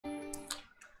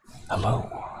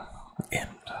Hello, and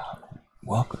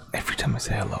welcome. Every time I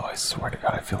say hello, I swear to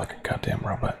God, I feel like a goddamn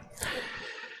robot.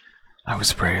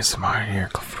 iWhisperASMR here,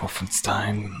 Clifford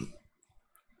Wolfenstein.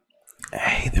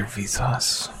 Hey there,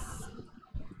 Vsauce.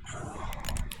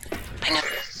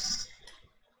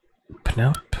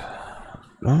 Penelope?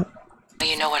 Oh.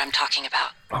 You know what I'm talking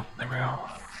about. Oh, there we go.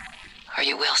 Or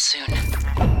you will soon.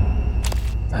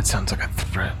 That sounds like a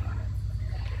threat.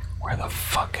 Where the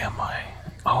fuck am I?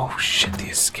 Oh shit, the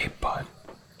escape pod.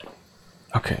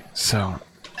 Okay, so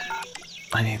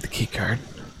I need the key card.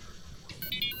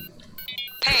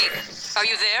 Hey, are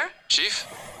you there? Chief?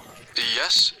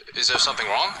 Yes? Is there something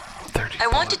wrong? 30 I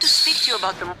wanted to bullets. speak to you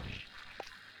about the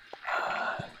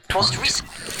most recent.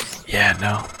 Yeah,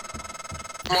 no.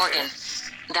 Morgan,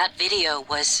 that video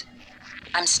was...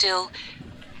 I'm still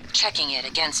checking it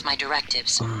against my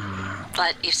directives.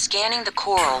 But if scanning the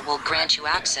coral will grant you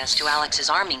access to Alex's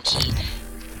arming key,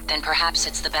 then perhaps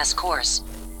it's the best course.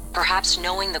 Perhaps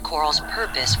knowing the coral's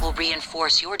purpose will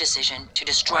reinforce your decision to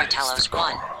destroy What is Talos the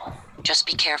 1. coral? Just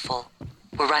be careful.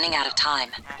 We're running out of time.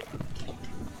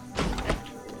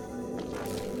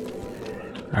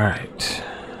 Alright.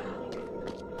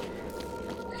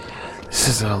 This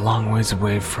is a long ways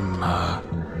away from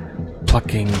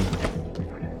plucking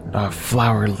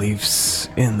flower leaves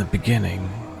in the beginning.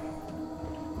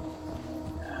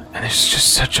 And it's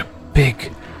just such a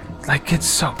big, like it's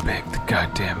so big, the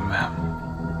goddamn map.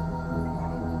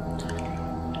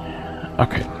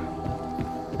 Okay.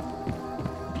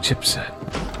 Chipset.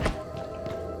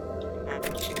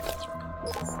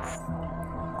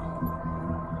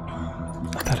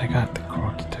 I thought I got the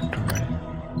coral detector already.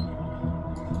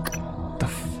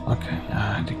 Okay,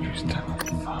 decrease time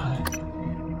 5.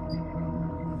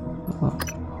 Oh.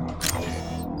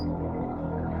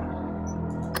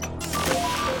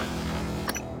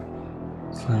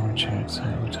 Slow change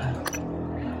cycle time.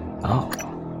 Oh.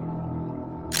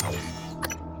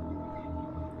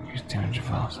 Use damage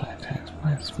of all side attacks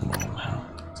by a small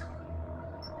amount.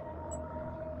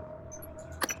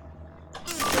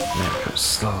 Then it goes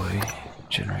slowly.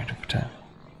 Generate over time.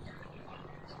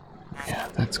 Yeah,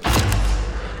 that's good.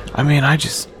 I mean, I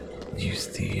just use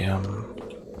the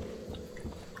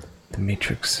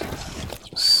matrix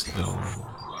slow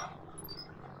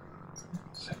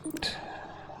set.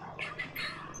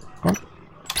 Oh.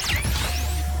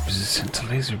 Resistant to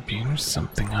laser beams,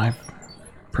 something I've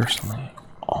personally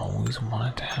always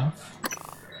wanted to have.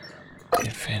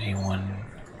 If anyone,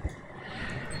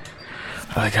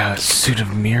 like a suit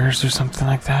of mirrors or something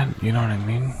like that, you know what I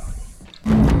mean?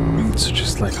 So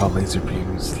just like how laser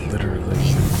beams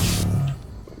literally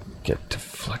get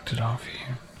deflected off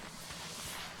you.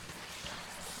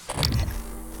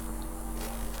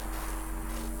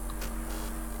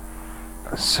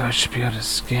 So I should be able to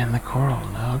scan the coral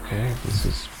now. Okay, this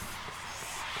is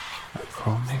a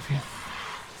coral maybe.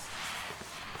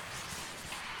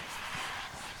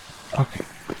 Okay.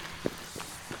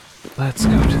 Let's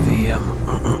go to the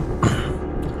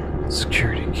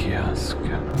security kiosk.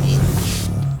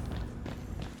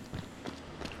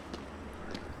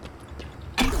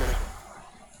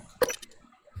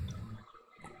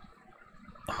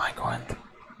 Am I going to...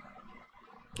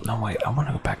 No, wait, I want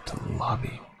to go back to the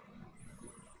lobby.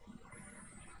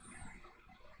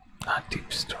 Not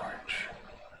deep storage.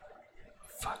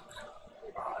 Fuck.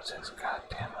 Oh, it's this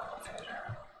goddamn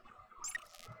elevator.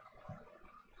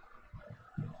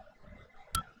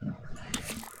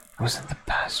 Wasn't the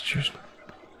passengers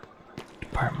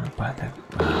department by the...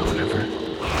 whatever.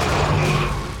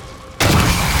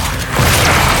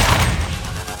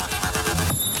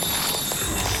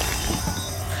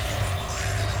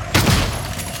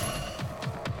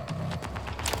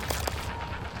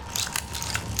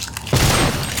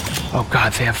 Oh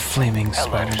god, they have flaming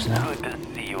spiders now. Good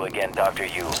to see you again, Dr.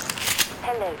 Yu.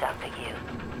 Hello, Dr. Yu.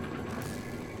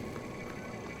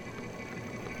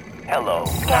 Hello.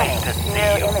 Nice to see you.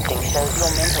 Neuroimaging shows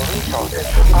your mental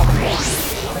resources are great.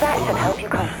 That should help you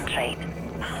concentrate.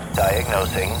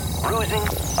 Diagnosing bruising,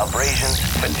 abrasions,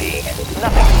 fatigue.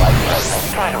 Nothing like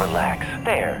that. Try to relax.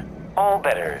 There. All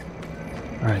better.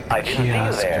 Alright, the I didn't see you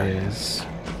kiosk there. is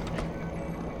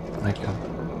like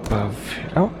above.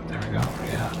 Oh, there we go.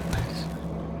 Yeah, nice.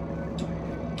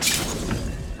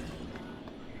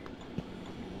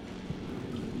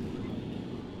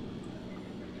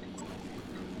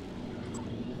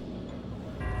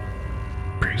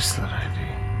 Bracelet ID.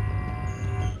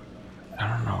 I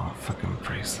don't know a fucking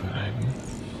bracelet ID.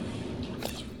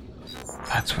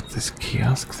 That's what this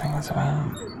kiosk thing is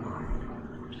about.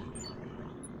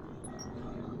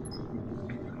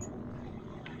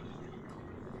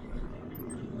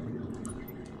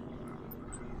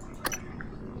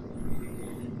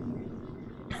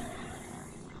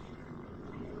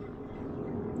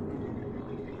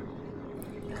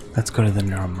 Let's go to the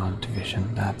neuromod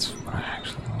division. That's what I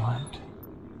actually want.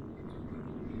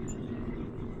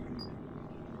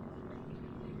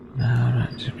 No,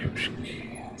 not description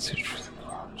key. Search for the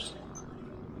corpse.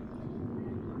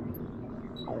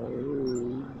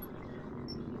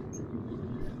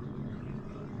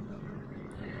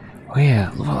 Oh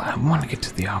yeah, well, I want to get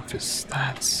to the office.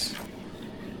 That's...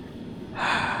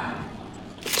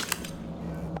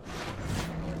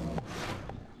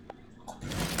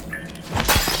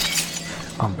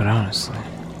 Oh, but honestly...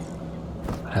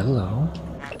 Hello?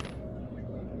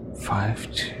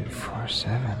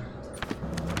 5247.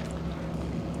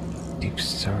 Deep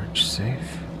storage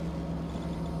safe.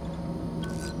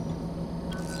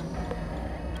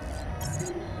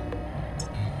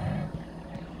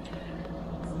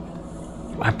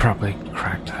 I probably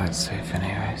cracked that safe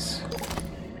anyways.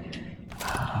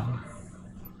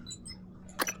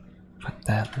 Put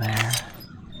that in there.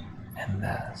 And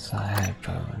the side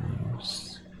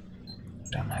bones.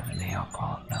 Don't have any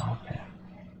alcohol. No, okay.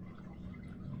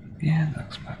 Yeah, that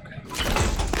looks about good.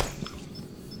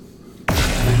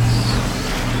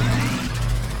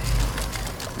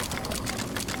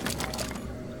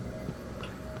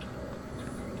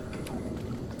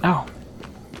 Oh!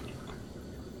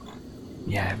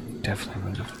 Yeah, I definitely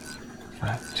would have.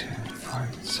 5, 2, 4,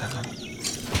 7.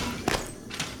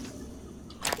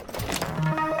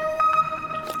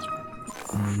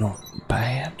 Not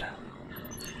bad.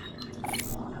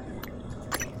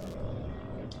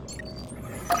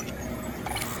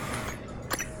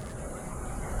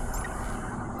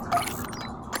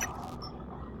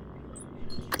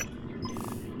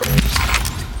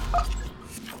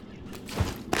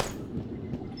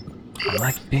 I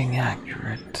like being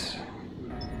accurate.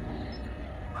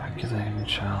 Calculating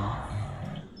shell.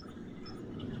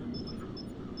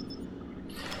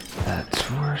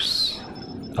 That's worse.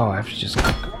 Oh, I have to just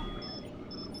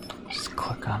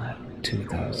click on it. 2 of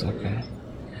those, okay.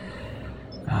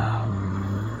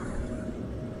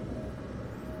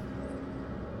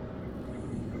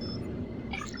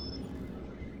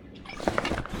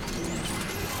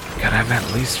 Gotta have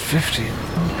at least 50.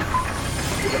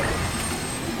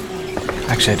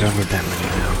 Actually, I don't need that many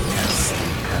now because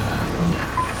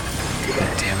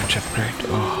that damage upgrade.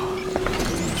 Oh.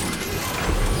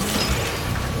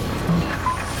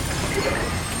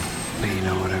 But you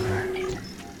know, whatever.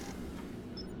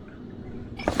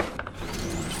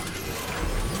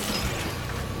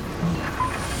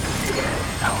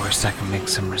 At worst, I can make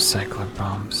some recycler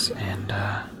bombs and,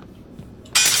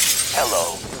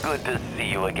 Hello. Good to see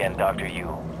you again, Dr.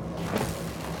 Yu.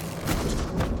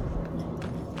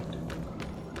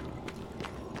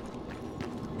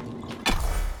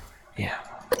 yeah.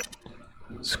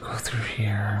 Let's go through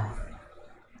here.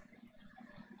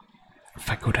 If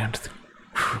I go down to the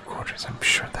crew quarters, I'm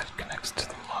sure that connects to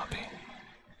the lobby.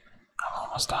 I'm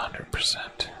almost 100%.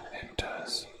 It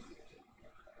does.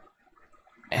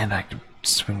 And I could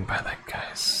swing by that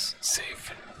guy's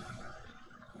safe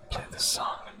and play the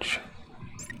song and shit.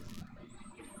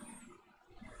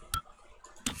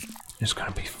 There's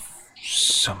gonna be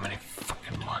so many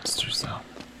fucking monsters though.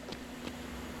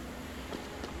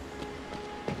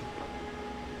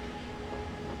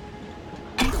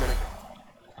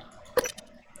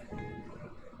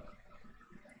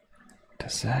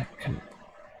 Does that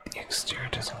the exterior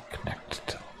doesn't connect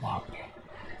to the lobby.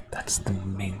 That's the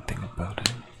main thing about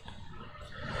it.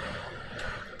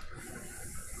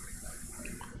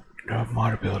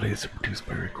 Neuromod abilities are produced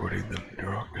by recording the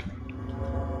neural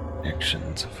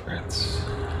connections of Earth's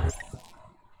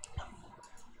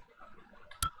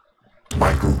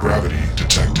microgravity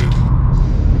detected.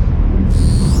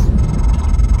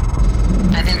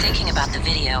 I've been thinking about the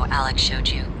video Alex showed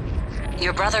you.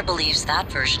 Your brother believes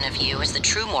that version of you is the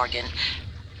true Morgan.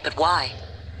 But why?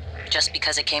 Just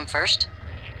because it came first?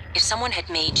 If someone had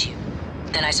made you,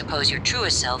 then I suppose your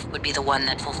truest self would be the one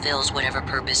that fulfills whatever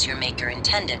purpose your maker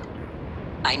intended.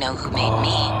 I know who made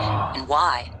me and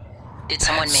why. Did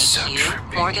someone make so you,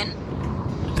 trippy.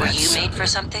 Morgan? Were you made for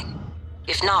something?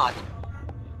 If not,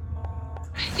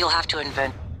 you'll have to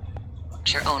invent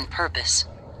your own purpose,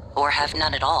 or have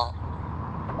none at all.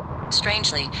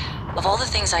 Strangely, of all the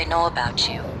things I know about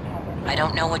you, I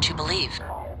don't know what you believe.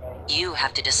 You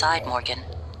have to decide, Morgan.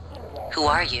 Who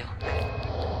are you?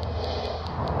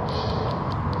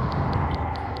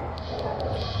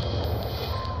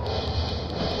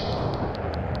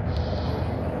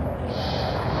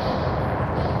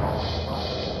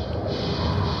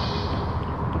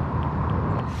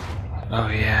 Oh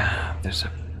yeah, there's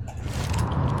a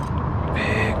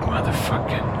big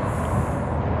motherfucking...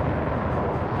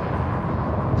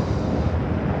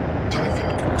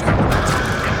 Typhon contaminant.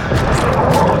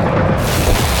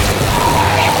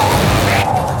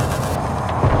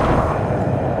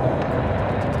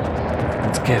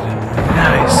 getting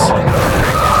nice.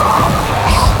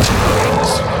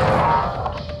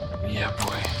 Yeah,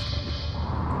 boy.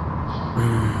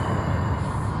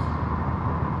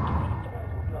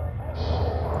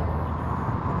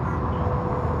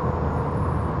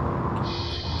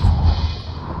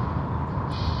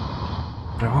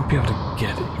 But I won't be able to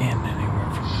get in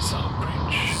anywhere from this old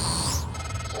bridge.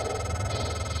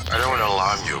 I don't want to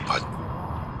alarm you, but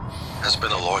there's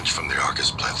been a launch from the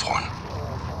Argus platform.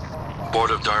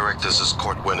 Board of Directors has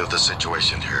caught wind of the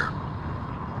situation here.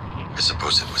 I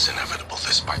suppose it was inevitable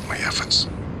despite my efforts.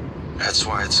 That's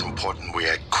why it's important we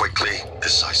act quickly,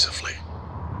 decisively.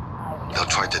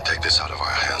 They'll try to take this out of our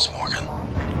hands, Morgan.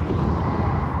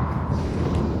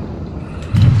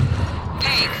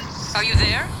 Hey, are you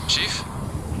there? Chief?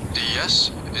 Yes?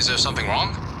 Is there something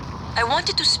wrong? I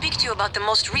wanted to speak to you about the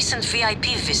most recent VIP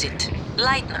visit.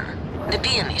 Leitner, the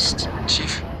pianist.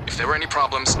 Chief, if there were any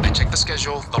problems, I checked the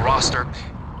schedule, the roster.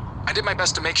 I did my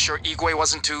best to make sure Igwe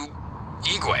wasn't too...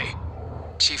 Igwe?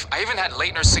 Chief, I even had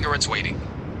Leitner's cigarettes waiting.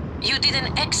 You did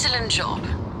an excellent job.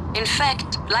 In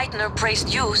fact, Leitner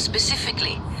praised you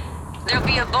specifically. There'll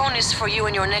be a bonus for you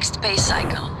in your next pay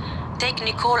cycle. Take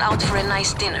Nicole out for a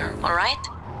nice dinner, all right?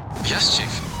 Yes,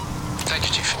 Chief. Thank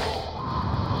you, Chief.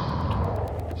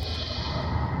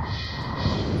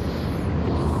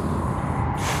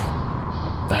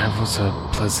 That was a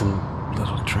pleasant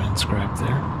little transcribe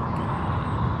there.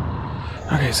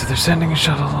 Okay, so they're sending a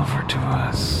shuttle over to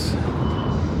us.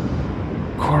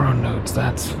 Coro nodes,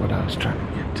 that's what I was trying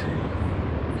to get to.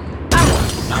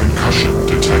 Concussion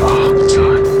detected. Oh,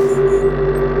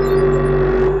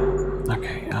 God.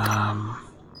 Okay,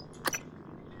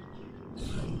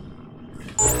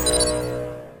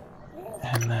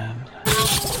 and then...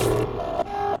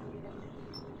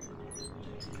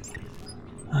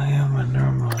 I am a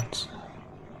neurons.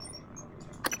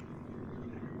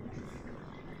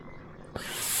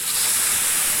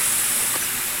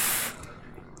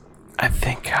 I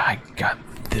think I got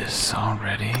this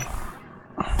already,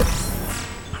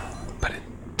 but it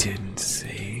didn't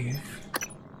save.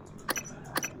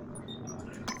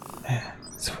 Yeah,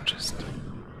 so we'll just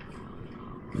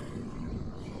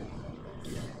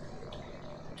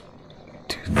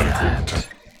do that,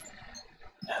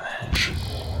 and then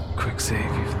quick save,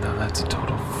 even though that's a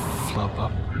total flub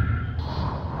up.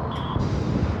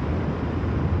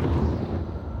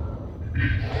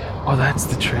 Oh, that's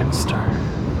the trend star.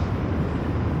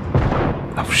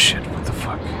 Oh shit, what the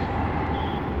fuck?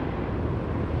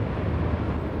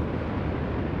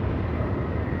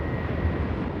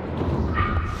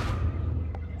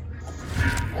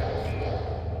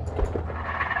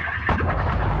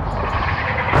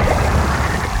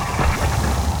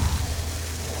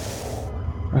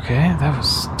 Okay, that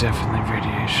was definitely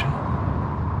radiation.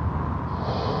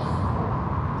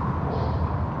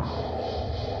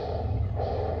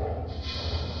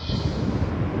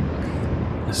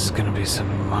 This is gonna be some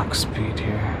Mach speed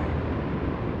here.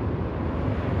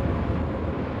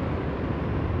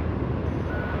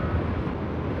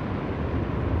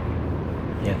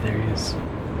 Yeah, there he is.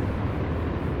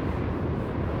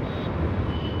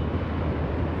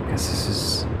 I guess this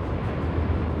is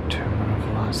terminal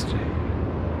velocity.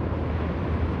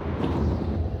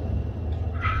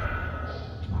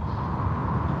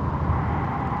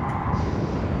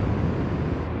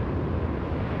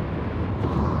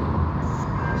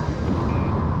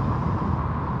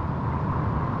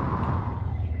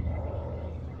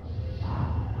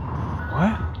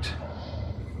 What?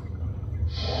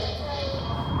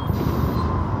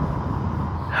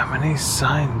 How many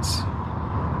signs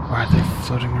are there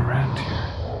floating around here?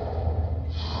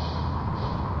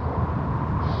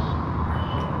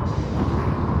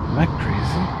 Am I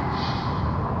crazy?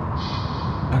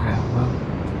 Okay, well.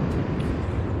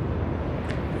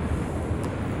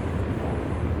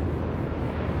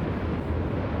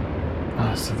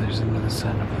 Oh, so there's another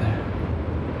sign over there.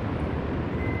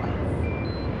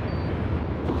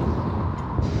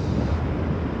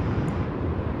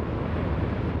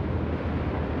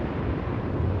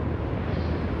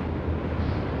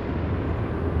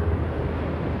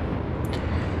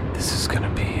 This is gonna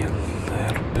be a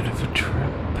little bit of a trip.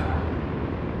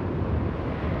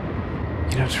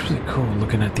 You know, it's really cool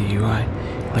looking at the UI.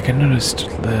 Like, I noticed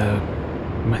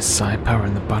my side power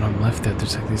in the bottom left there,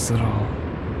 there's like these little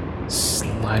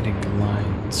sliding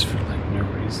lines for like no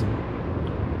reason.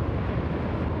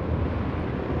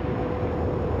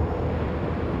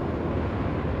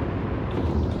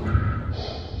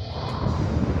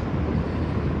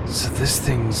 So this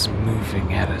thing's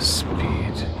moving at a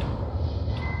speed.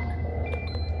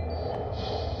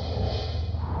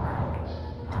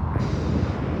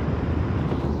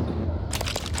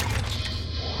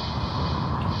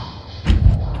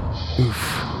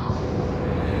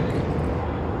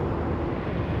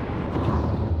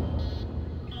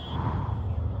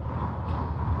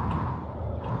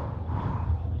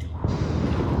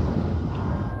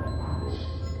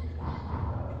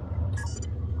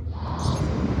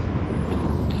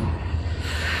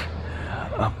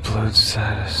 Download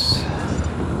status.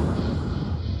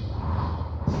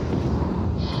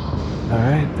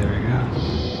 Alright, there we go.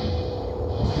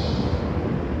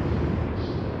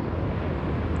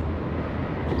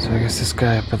 So I guess this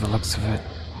guy, by the looks of it,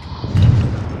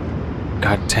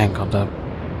 got tangled up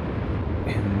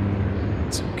in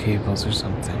some cables or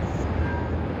something.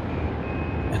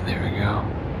 And there we go.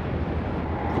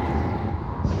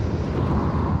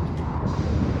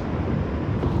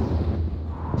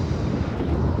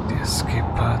 The escape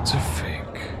pods are fake.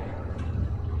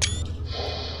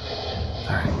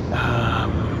 Alright,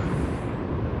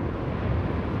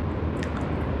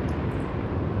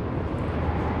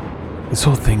 this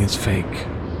whole thing is fake.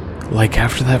 Like,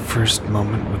 after that first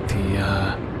moment with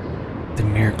the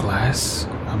mirror glass,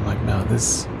 I'm like, no,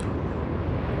 this...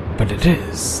 But it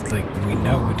is. Like, we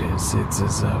know it is. It's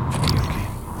a video game.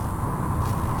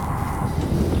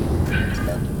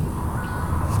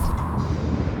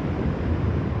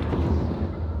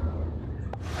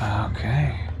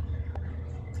 Okay.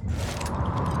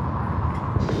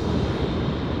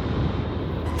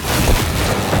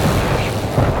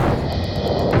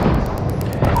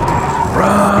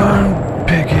 Run,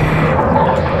 piggy!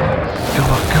 Come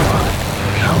on, come on,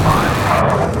 come on!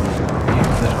 You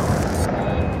little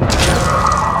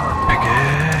piggy!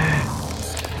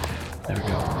 There we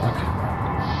go. Okay.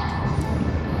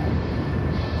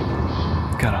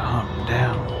 Gotta hunt him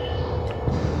down.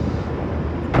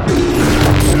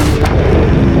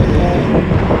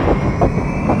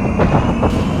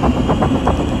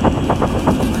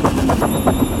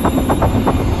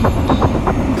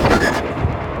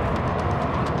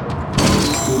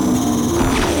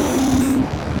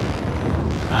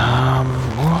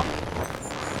 Whoa.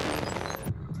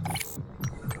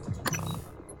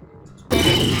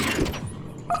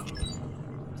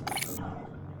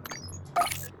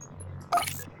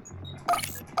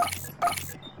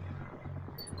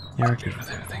 You're good with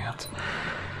everything else.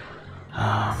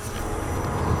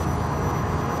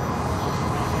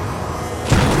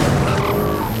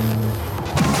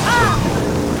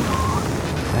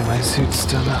 Hey, my suit's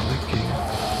still not leaking.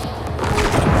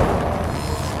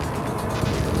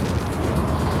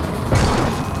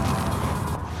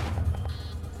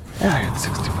 Yeah, I got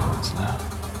 60 bullets now.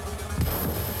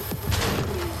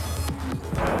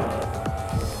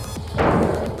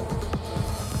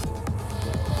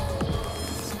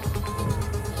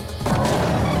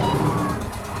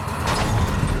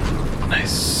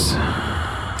 Nice.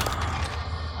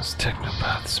 Those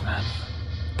technopaths, man.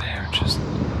 They are just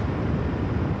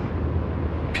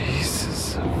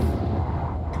pieces of...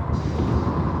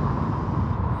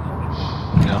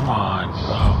 Come on.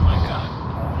 Oh my god.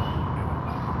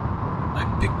 My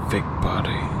big fake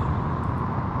body.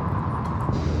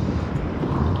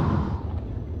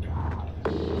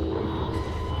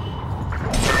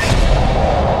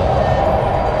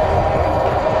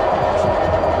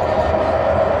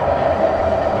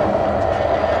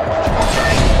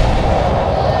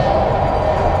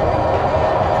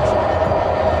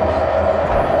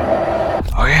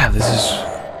 Oh yeah,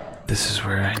 this is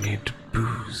where I need to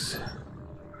booze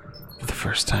for the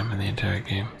first time in the entire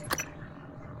game.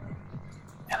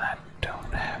 And I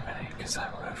don't have any because I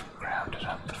would have grabbed it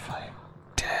up if I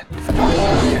did.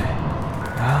 Okay.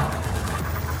 Well.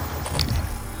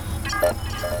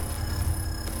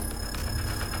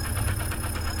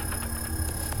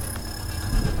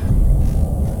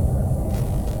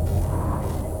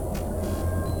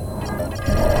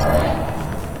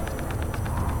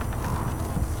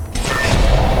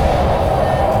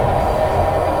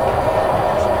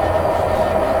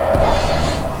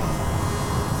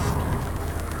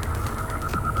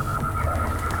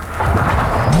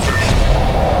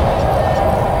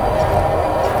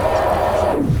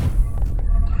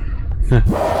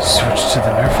 Switch to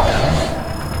the Nerf gun.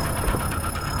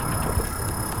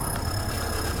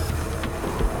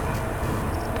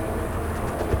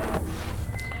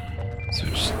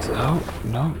 Switch to... Oh,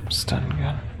 no, stun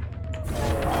gun.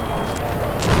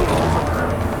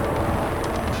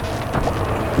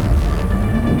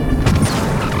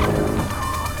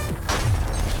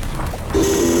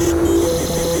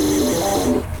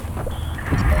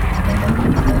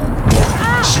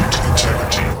 Suit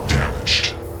integrity damaged.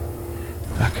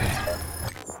 Okay.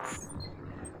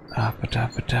 Up.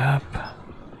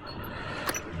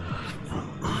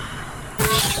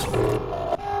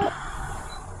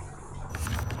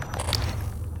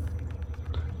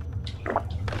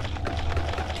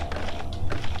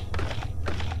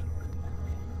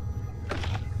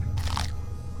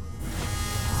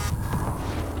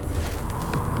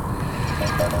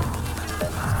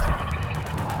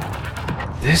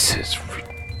 This is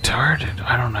retarded.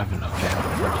 I don't have enough ammo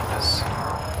for all this.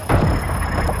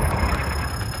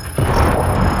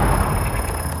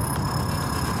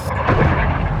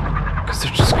 Because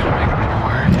they're just gonna make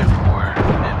more and more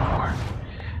and more.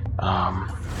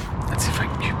 Let's see if I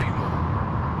can keep him.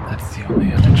 That's the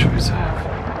only other choice I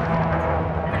have.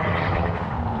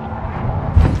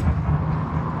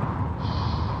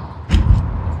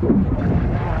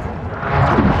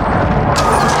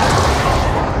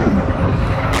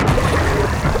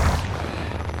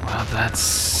 Well, that's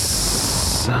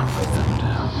some of them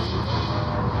down.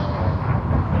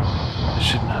 I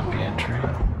should not be entering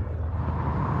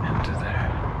into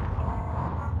there.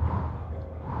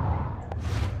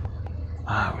 I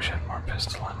wish I had more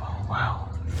pistol ammo. Wow.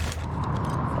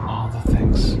 All the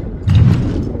things.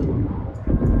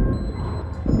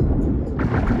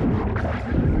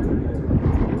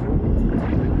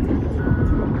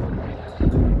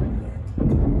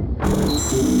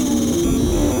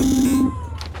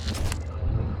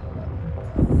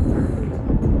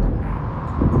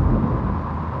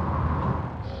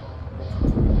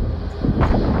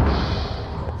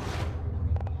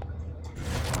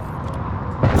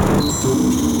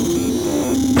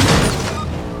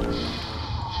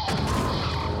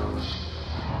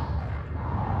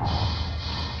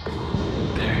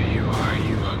 There you are,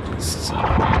 you ugly son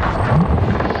of a...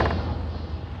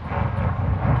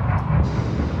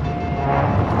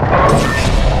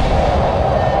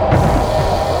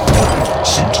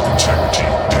 Suit integrity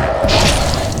damaged.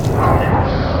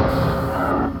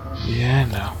 Yeah,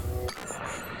 no.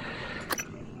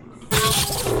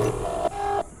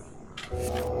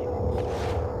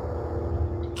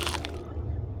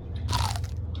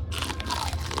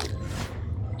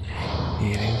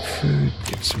 Eating food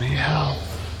gives me health.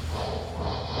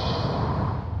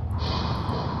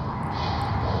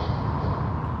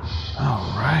 All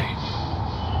right.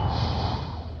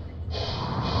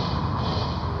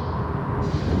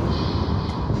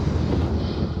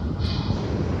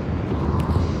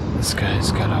 This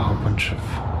guy's got a whole bunch of...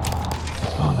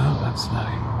 Oh no, that's not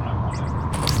even what I wanted.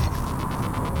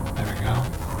 There we go.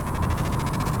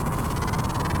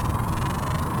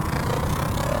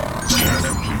 Scan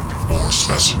complete. More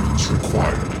specimens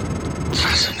required.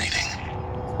 Fascinating.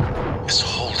 It's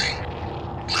holding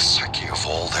the psyche of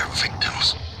all their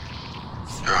victims.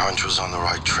 Your hunch was on the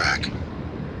right track.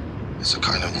 It's a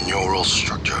kind of neural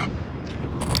structure.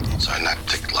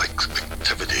 Synaptic-like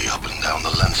activity up and down the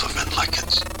length of it, like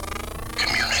it's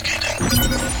communicating.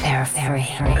 They're free.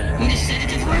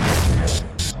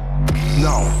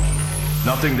 No.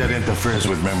 Nothing that interferes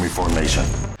with memory formation.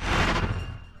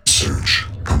 Search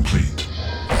complete.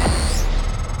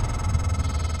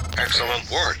 Excellent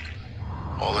work.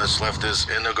 All that's left is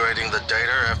integrating the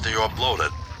data after you upload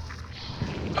it.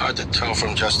 Hard to tell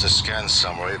from just a scan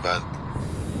summary, but...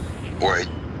 Wait.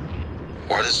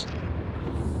 What is...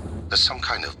 There's some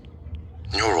kind of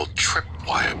neural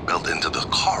tripwire built into the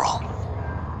coral.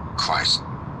 Christ.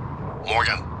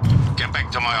 Morgan, get back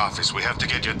to my office. We have to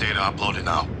get your data uploaded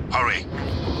now. Hurry.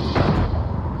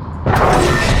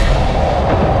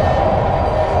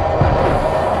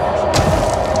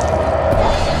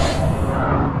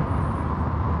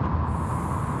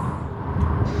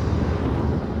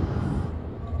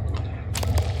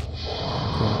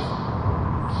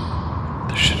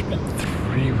 There should have been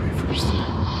 3 reavers there.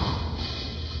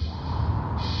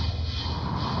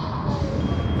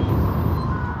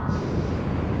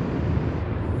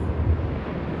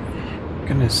 I'm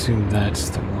gonna assume that's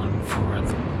the one for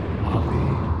the lobby.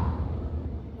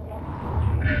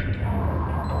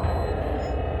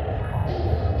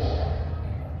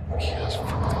 Kiosk,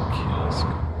 fuck the kiosk.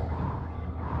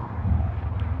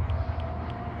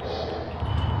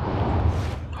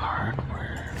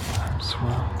 Hardware, as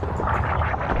well.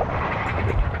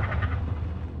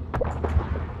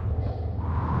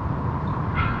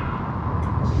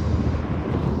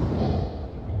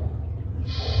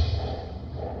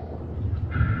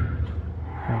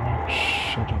 How much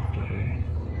should it be?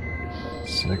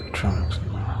 It's electronics and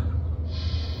that.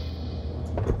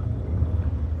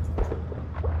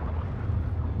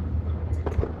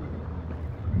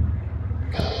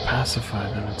 Gotta pacify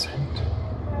them, it seemed.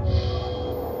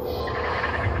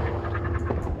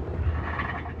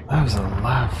 That was a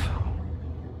laugh.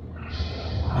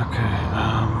 Okay,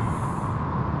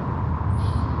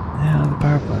 yeah, the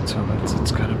power plant, so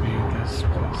it's gotta be this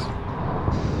place.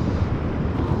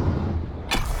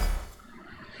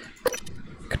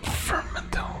 Confirm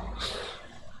those.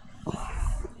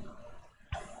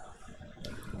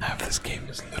 Half this game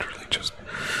is literally just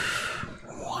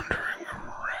wandering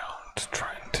around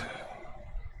trying to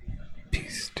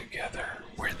piece together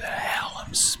where the hell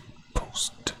I'm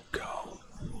supposed to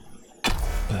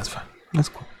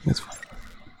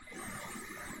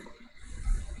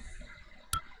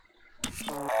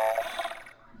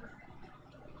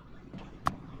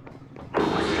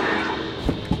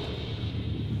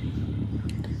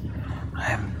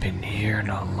here in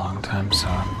a long time, so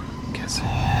I'm guessing.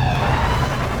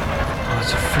 Oh,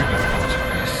 it's a friggin'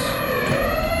 poltergeist.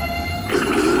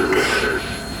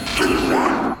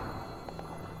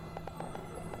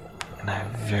 And I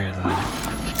have very little.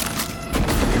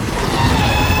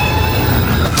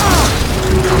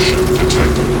 Concussion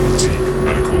detected. Seek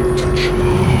medical attention.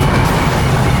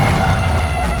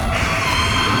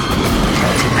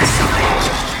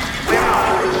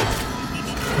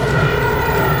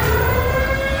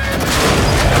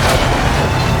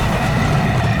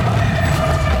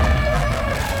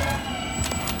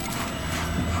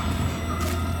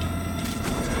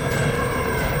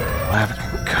 I have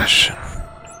a concussion.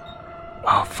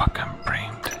 Oh fuck, I'm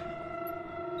brained.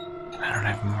 I don't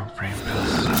have more brain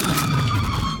pills.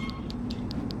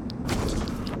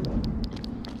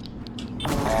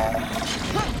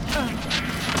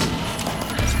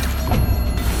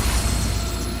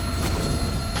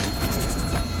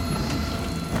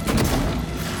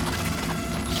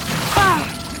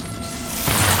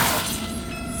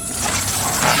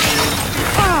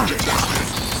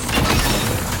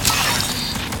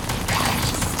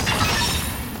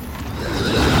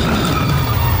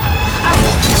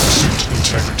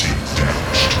 Integrity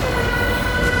damaged.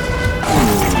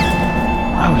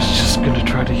 I was just gonna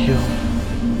try to heal.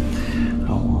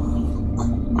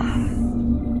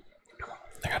 Oh.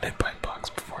 I got hit by a box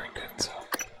before he could, so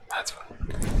that's fine.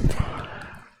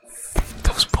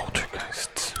 Those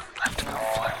poltergeists. I have to go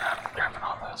fly around and grabbing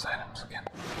all those items again.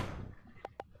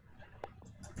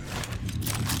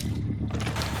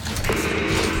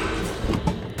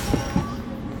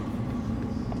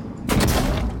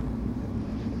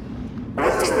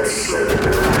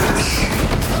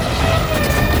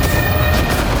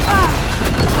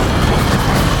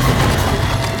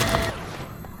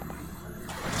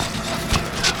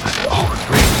 Oh,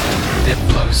 right. It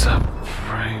blows up,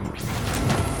 right?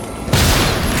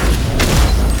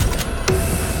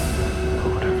 Oh,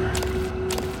 whatever.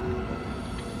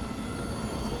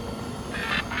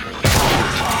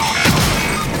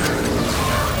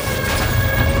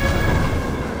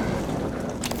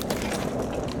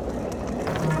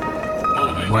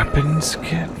 Weapons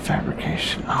kit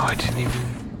fabrication? Oh, I didn't even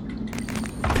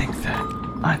think that.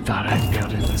 I thought I'd be able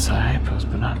to do this hypos,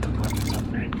 but not the weapons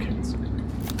upgrade kits.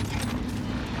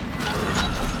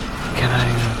 Can I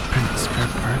print spare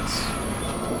parts?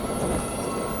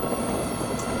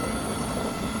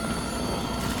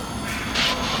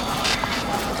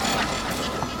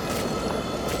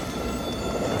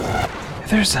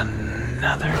 There's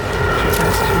another.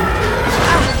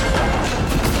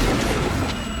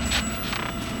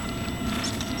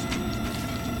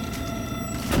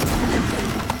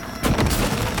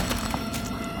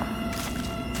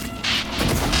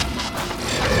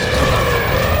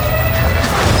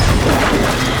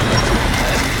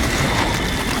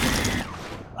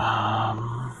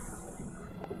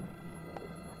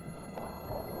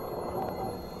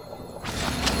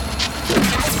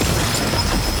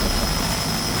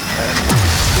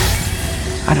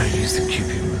 I don't use the cube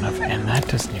even enough, and that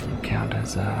doesn't even count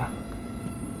as a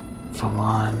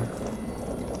full-on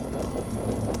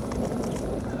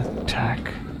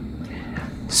attack.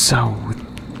 So with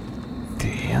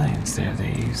the aliens there,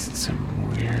 they used some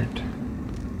weird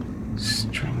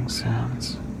string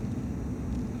sounds.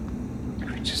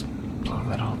 Could we just blow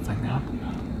that whole thing up?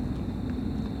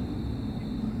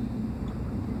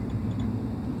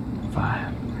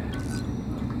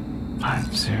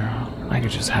 5-0. I could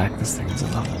just hack this thing as a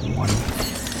level 1.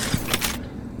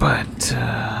 But,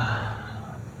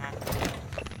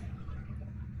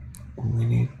 we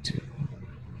need to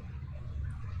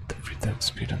defeat that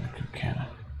speed on the coup cannon.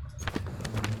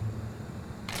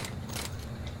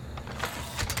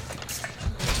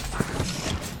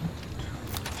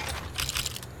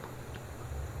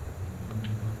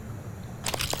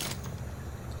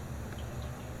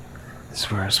 This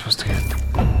is where I was supposed to get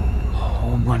a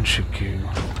whole bunch of goo.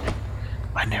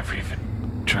 I never even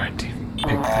tried to even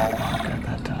pick that lock at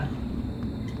that time.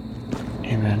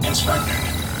 Amen.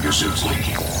 Inspector, your suit's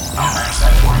leaking.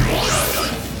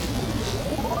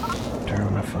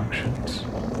 Terminal functions.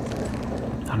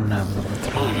 I don't have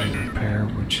level 3 repair,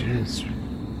 which is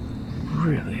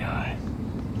really high.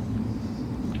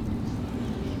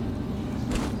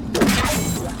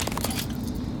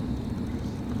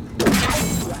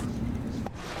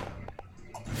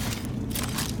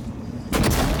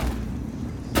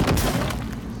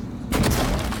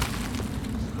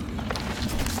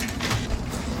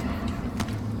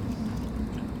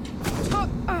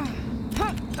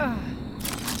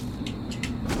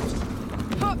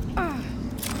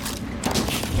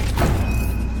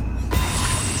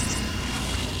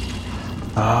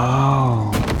 Oh,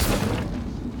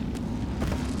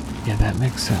 that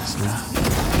makes sense now.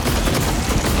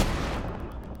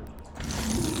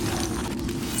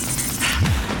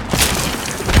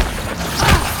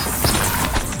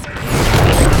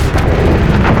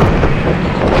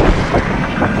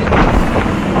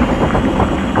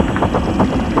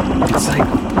 It's like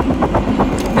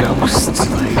Ghost,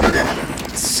 like,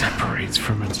 separates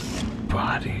from its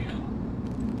body.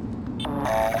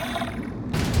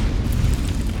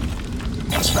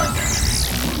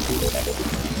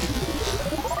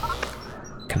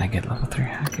 Can I get level 3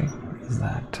 hacking? Is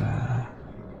that,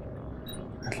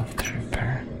 level 3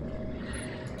 repair?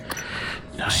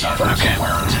 No, okay.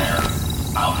 Wear and tear.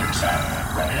 I'll fix that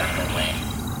readily.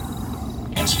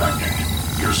 Inspecting.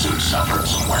 Your suit suffered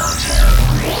some wear and tear.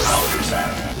 I'll fix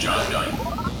that. Job done.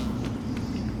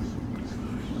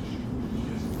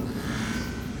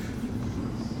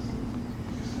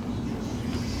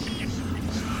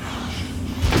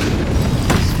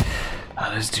 Oh,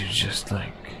 this dude's just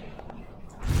like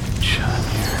shot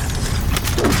here.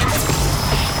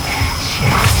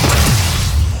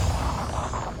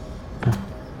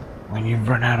 When you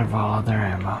run out of all other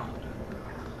ammo.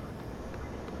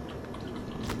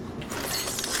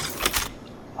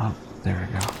 Oh, there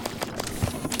we go.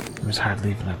 It was hard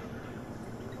leaving it.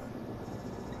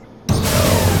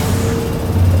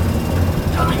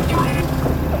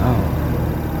 Oh.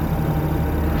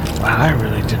 Wow, I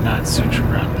really did not search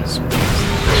around this place.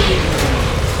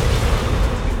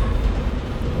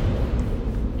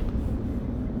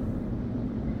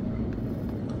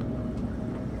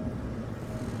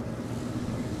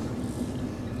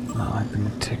 Not like the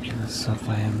meticulous stuff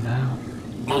I am now.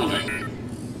 Moving.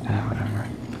 Yeah, whatever.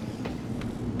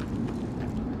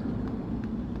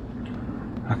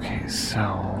 Okay,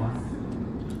 so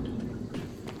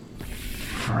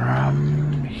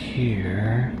from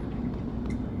here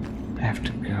I have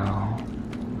to go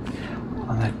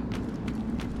on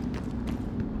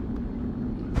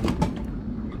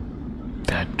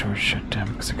that door shut down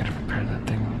because I gotta repair that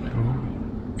thing. Ooh.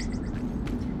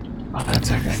 Oh,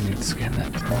 that's actually, I need to scan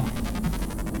that. Cool.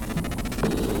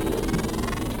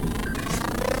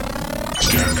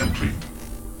 Scan complete.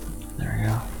 There we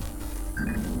go.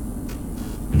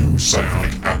 New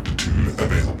psionic aptitude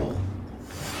available.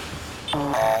 I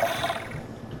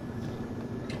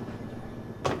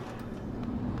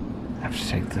have to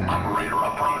take the Operator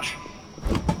approach.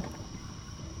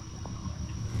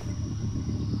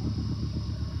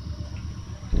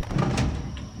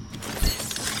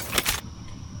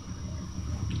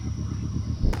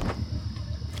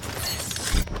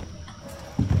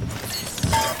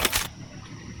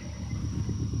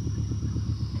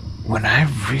 When I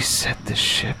reset the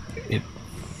ship, it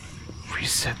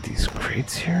reset these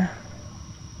crates here?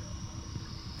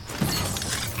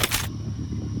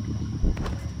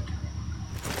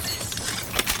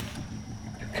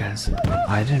 Because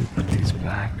I didn't put these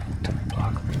back to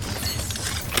block this.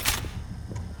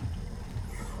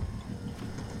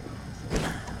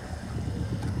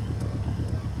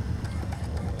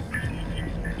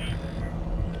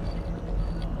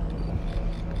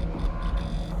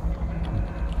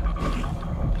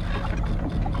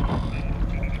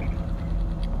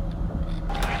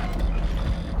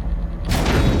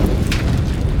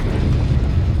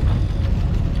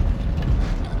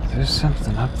 There's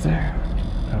something up there.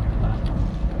 Oh, no.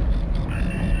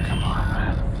 Come on,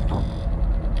 man.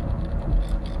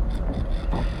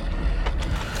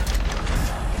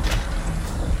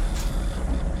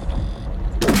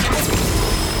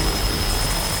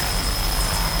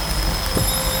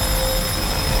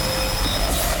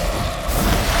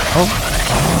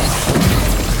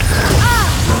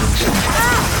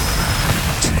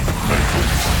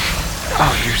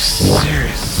 Oh, you're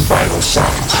serious? Vital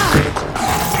signs critical.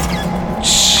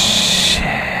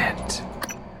 Shit.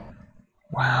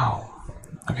 Wow.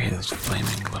 Okay, those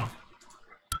flaming little.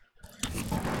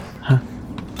 Huh.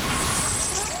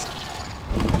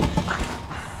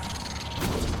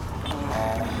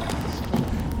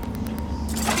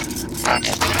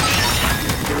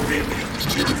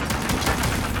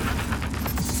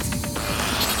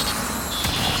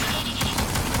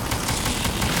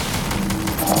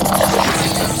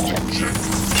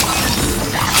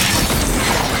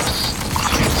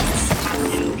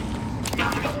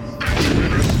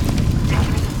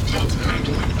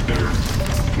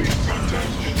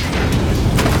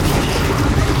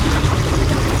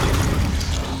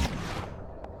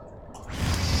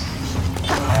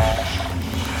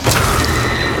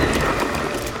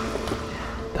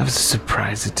 That was a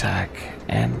surprise attack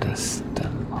and a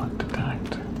stun locked attack.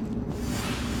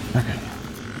 Okay.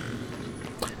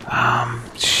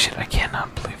 Shit, I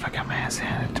cannot believe I got my ass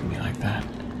handed to me like that.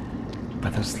 By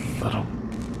those little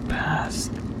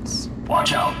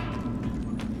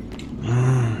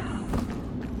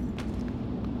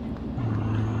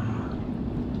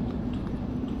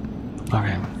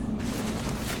Okay.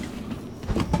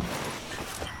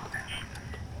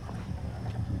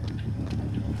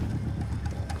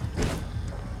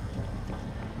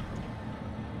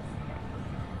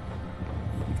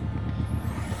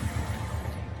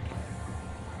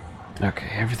 Okay,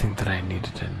 everything that I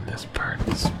needed in this part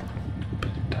is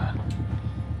been done.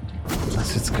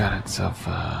 Unless it's got itself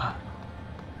a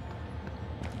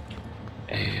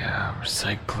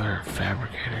recycler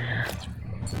fabricator here.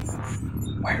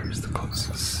 Where is the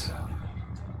closest?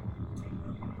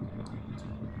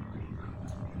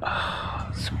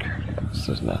 Security.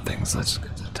 So there's nothing, so let's just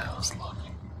get the Talos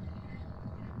lobby.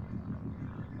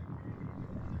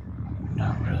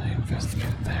 Not really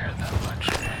investigated there that much.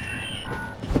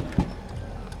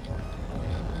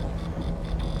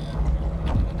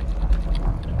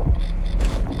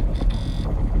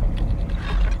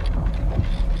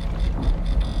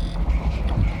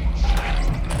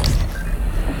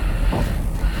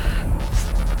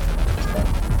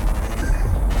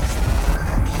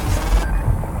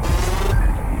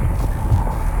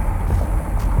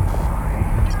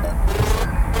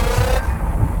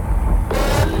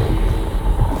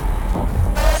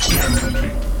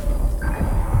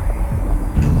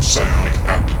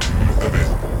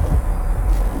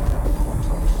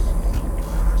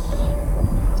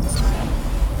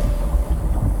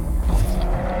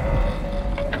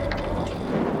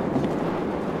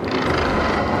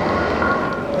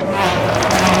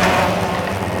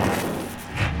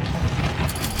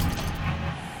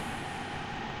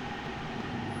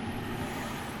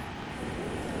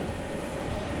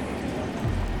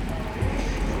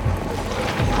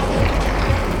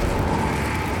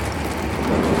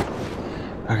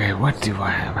 Okay, what do I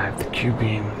have? I have the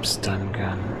Q-beam, stun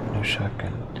gun, no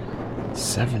shotgun,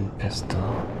 7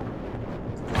 pistol.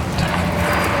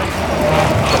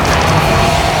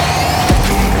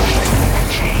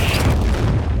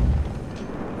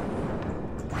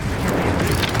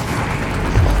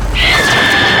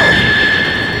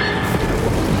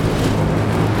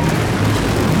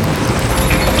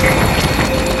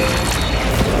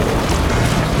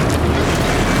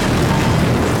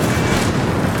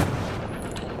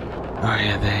 Oh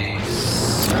yeah, they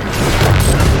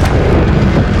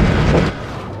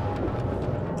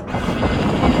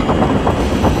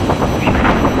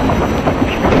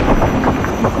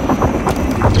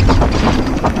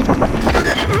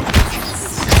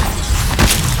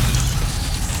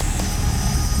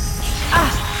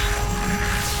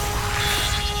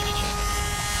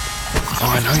Oh,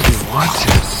 I know you want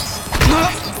to.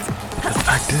 The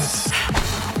fact is,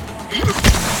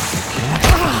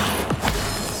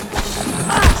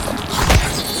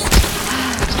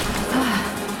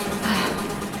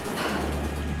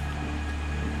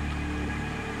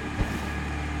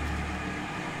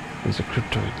 there's a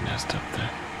cryptoid nest up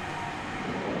there.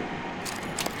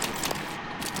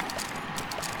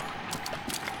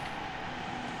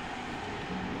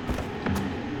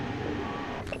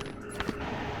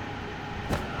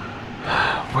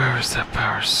 Where is that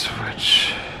power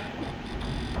switch?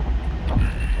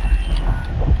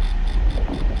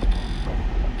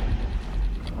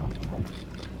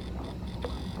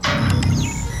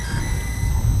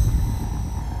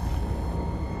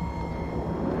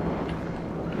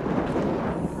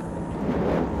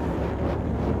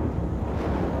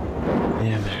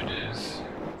 Yeah, there it is.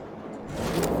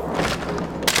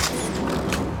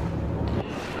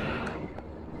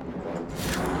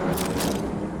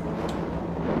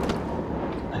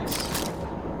 Nice.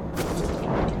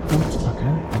 Oh,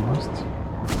 okay, almost.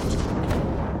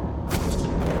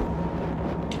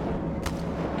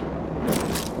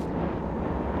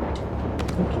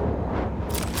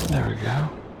 There we go.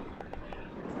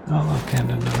 Oh look, and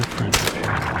another friend up here.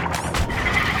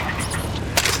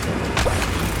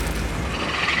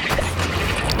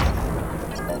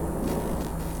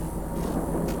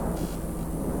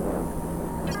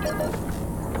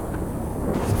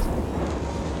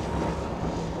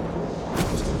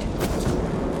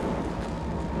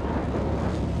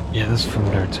 Yeah, those food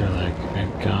darts are like a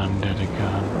gun, dead a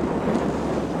gun.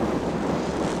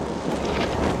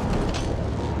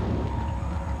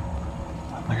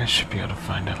 Like I should be able to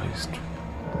find at least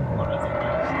one of them.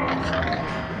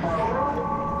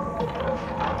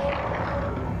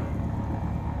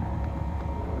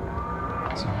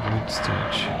 It's a weird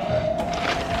stage, but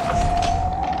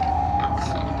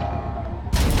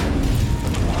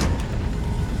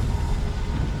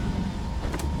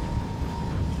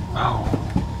oh.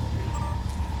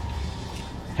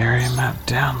 Area map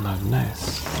download,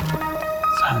 nice.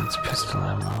 Silence pistol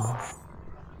ammo.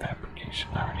 Fabrication,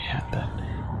 I already had that.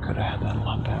 Could have had that a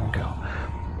long time ago.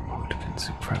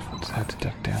 defensive preference. I had to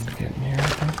duck down to get near, I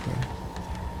think.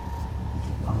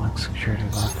 Or unlock security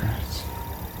lockers.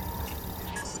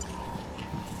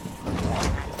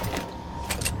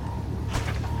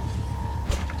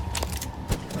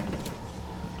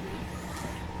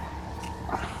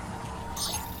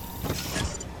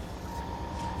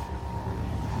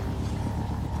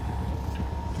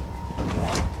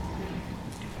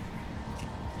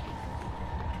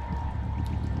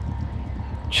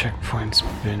 Checkpoint's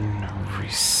been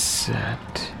reset.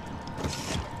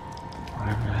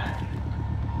 Whatever.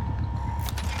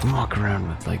 I'm walking around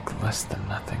with like less than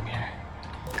nothing here.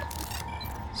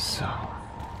 So.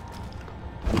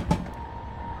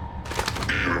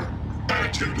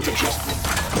 Attitude adjustment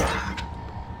required.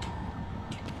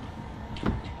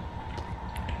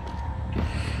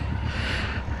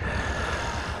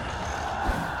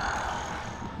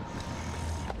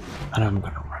 I know I'm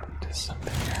gonna run into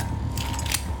something here.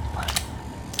 But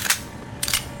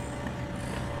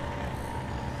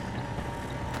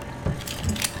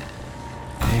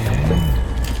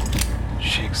yeah.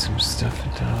 Shake some stuff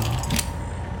until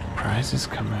prizes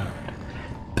come out.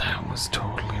 That was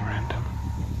totally random.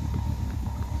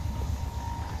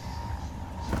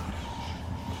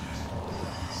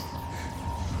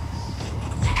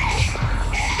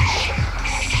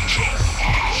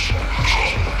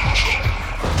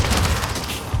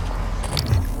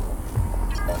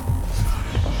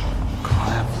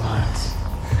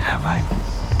 Have I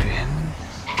been?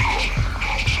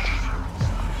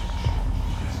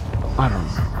 I don't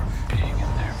remember being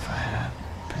in there if I had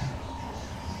been.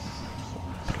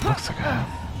 But it looks like I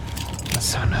have. The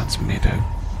sound out's made a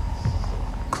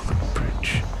clip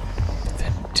bridge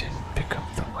that didn't pick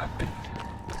up the weapon.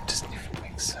 That doesn't even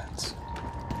make sense.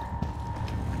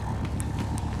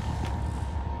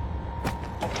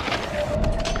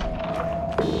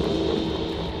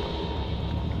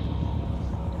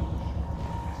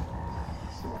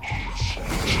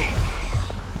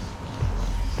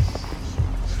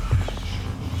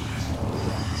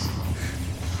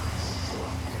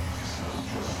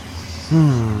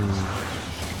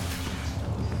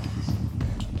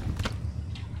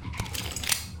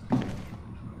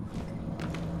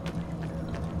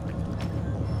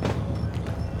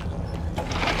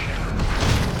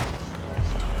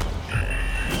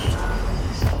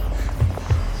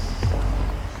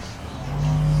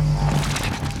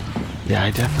 Yeah,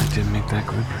 I definitely did make that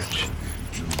glue bridge.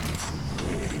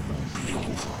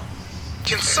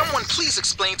 Can someone please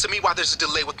explain to me why there's a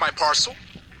delay with my parcel?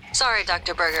 Sorry,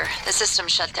 Dr. Berger. The system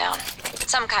shut down.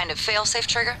 Some kind of failsafe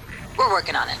trigger? We're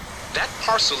working on it. That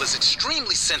parcel is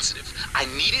extremely sensitive. I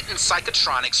need it in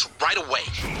psychotronics right away.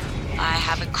 I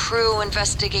have a crew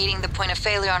investigating the point of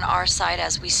failure on our side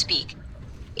as we speak.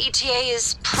 ETA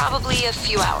is probably a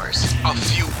few hours. A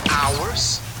few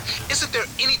hours? Isn't there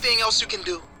anything else you can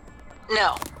do?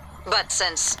 No. But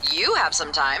since you have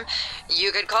some time,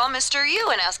 you could call Mr. Yu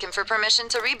and ask him for permission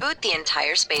to reboot the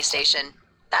entire space station.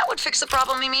 That would fix the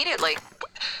problem immediately.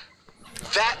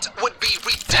 That would be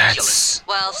ridiculous.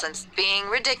 Well, since being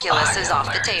ridiculous is off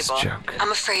the hilarious table, joke.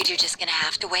 I'm afraid you're just gonna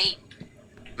have to wait.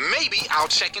 Maybe I'll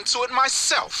check into it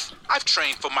myself. I've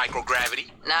trained for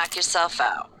microgravity. Knock yourself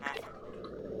out.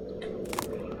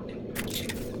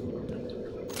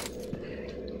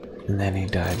 And then he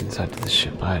died inside the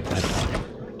ship. I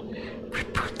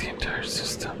reboot the entire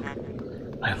system.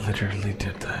 I literally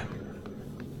did that.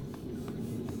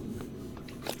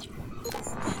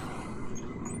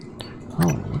 Oh,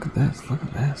 look at this, look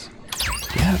at this.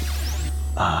 Yep.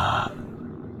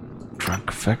 Drunk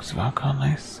effects of alcohol,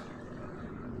 nice.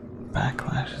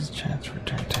 Backlashes, chance for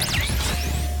return to the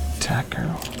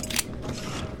attacker.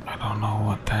 I don't know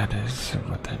what that is or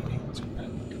what that means, but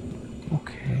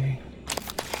okay.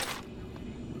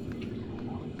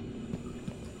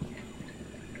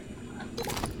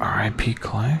 R.I.P.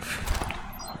 Clive.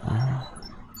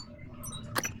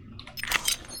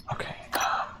 Okay.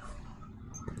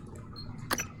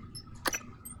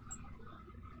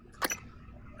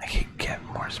 I can get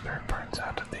more spare parts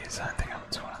out of these. I think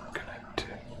that's what I'm gonna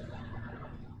do.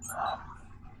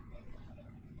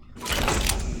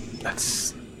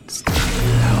 That's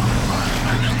hell of a lot,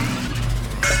 actually.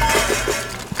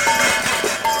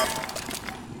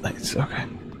 Nice. Okay.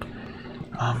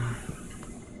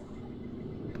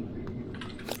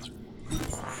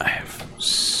 I have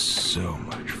so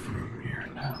much room here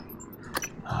now.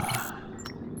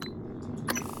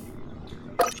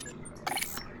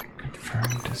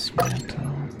 Confirm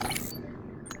dismantle.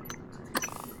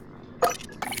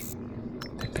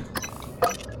 They've been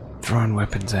throwing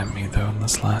weapons at me though in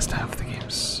this last half of the game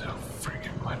so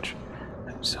freaking much.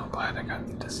 I'm so glad I got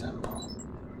the disassemble.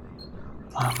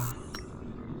 Oh,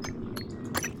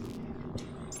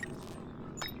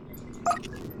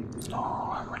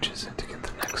 how much is it to get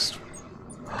the next one?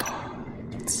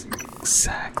 It's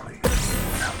exactly the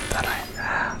amount that I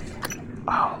have.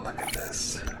 Oh, look at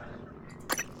this.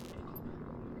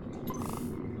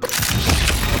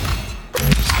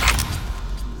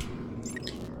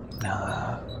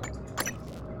 Now the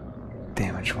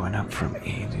damage went up from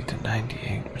 80 to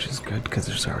 98, which is good because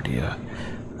there's already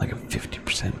like a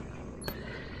 50%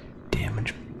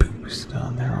 damage boost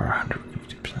on there, or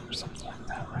 150% or something like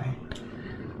that, right?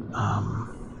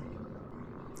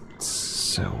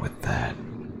 So with that,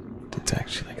 it's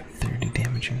actually like a 30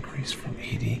 damage increase from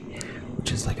 80,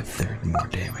 which is like a third more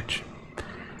damage.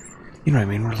 You know what I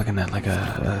mean? We're looking at like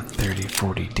a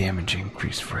 30-40 damage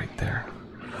increase right there.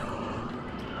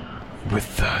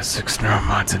 With 6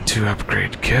 neuromods and 2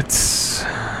 upgrade kits,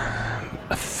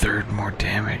 a third more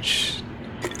damage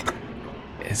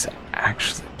is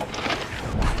actually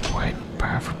quite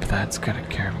powerful, but that's gonna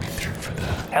carry me through for the...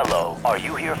 Hello, are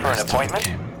you here for an appointment?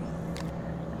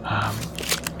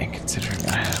 And considering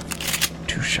I have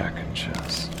 2 shotgun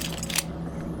shells,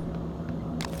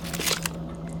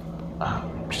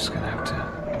 I'm just gonna have to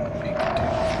make it do.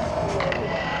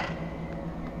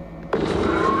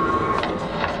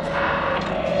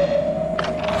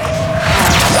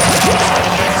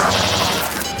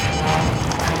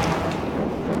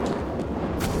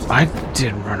 I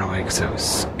didn't run away because I was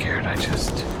scared. I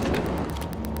just...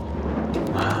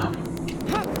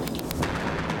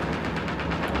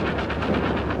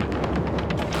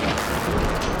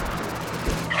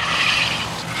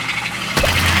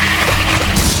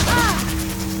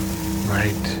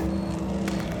 Right.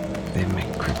 They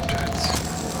make cryptids.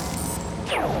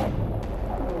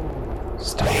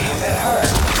 Stop.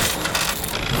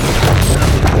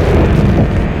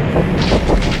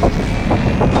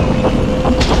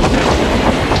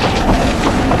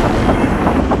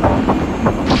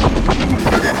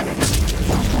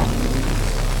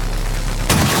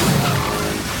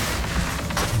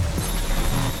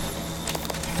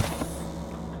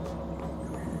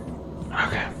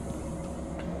 Okay.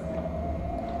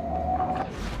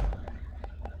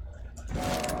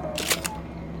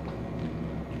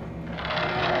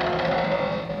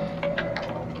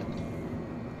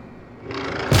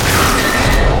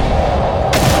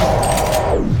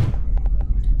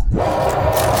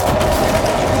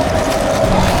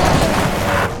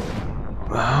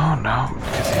 Oh no,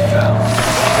 because he fell.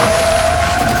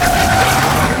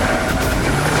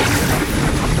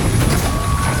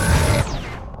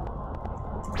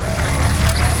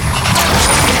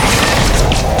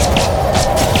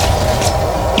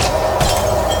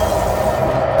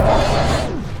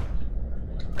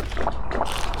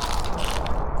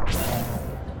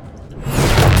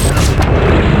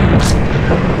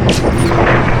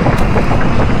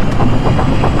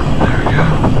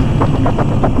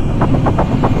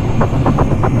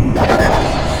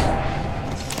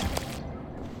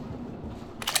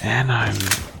 And I'm...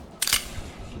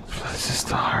 This is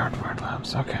the hardware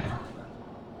labs, okay.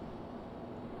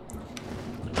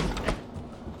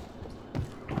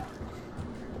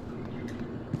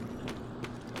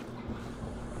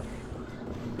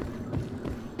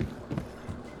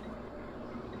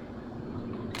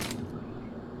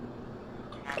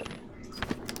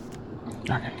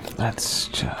 Okay, let's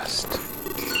just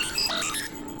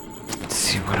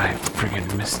see what I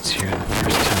friggin' missed here the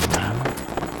first time around.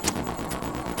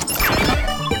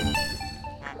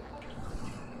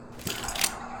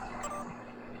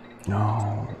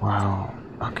 No, wow,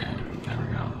 okay, there we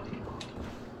go.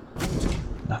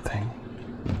 Nothing.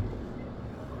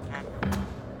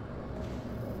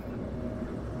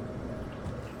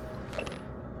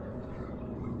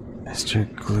 Mr.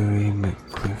 Gluey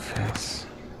McGlueface.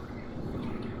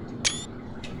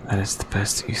 That is the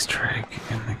best Easter egg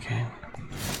in the game.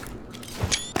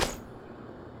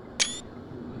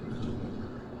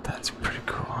 That's pretty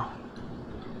cool.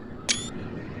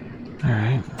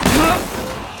 Alright.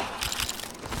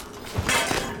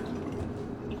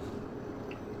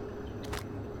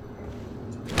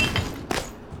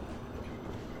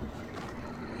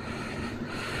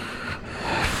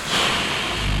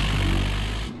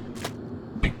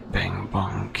 Big Bang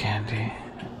Bong candy.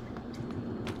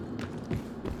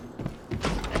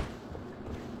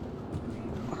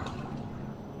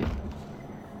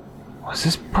 Was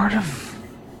this part of...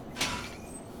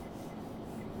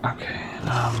 Okay,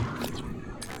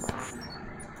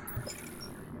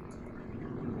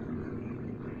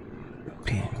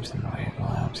 beams and wave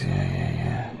labs,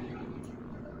 yeah.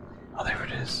 Oh, there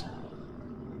it is.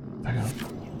 Back up.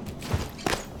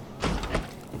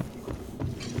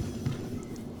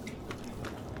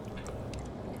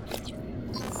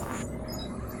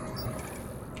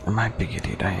 My big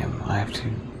idiot, I am. I have to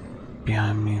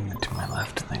behind me and then to my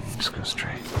left and then just go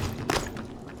straight.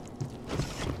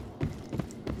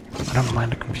 I don't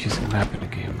mind a confusing map in a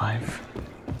game. I've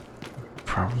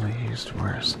probably used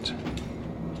worst.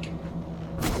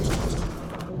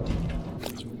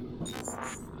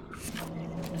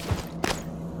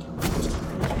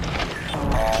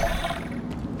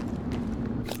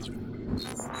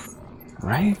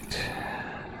 Right?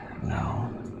 No.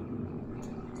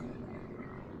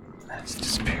 That's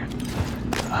disappeared.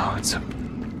 Oh, it's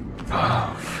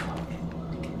above.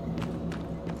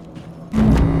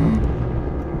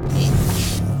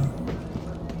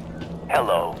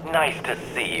 Hello, nice to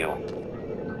see you.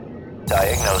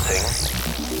 Diagnosing.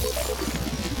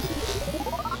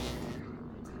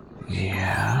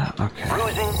 Yeah, okay.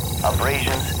 Bruising,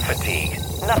 abrasions, fatigue.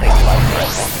 Nothing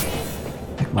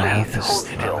life-threatening. My health Please is hold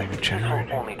still. slowly This will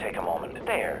regenerating. only take a moment.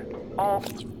 There. Oh.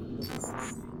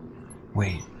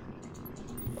 Wait.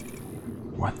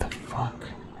 What the fuck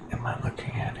am I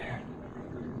looking at here?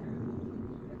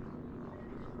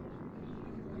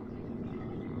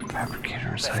 Fabricator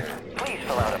recycle. Please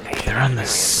fill out a patient They're on the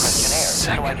experience questionnaire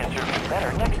so I second. can serve you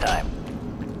better next time.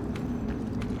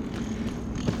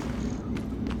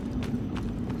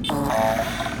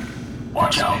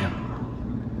 Watch out.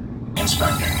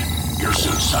 Inspecting. Your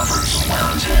suit suffered some wear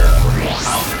and tear.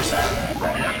 I'll fix that.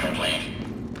 Ready and complete.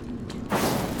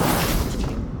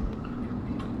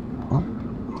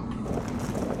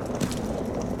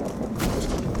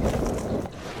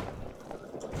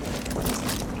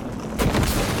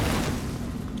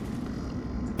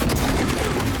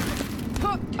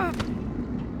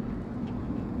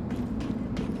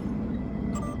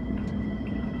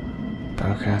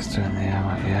 Bowcaster in the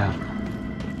ammo, yeah.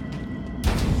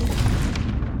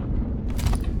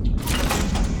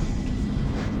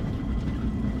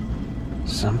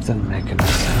 Something making a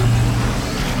sound.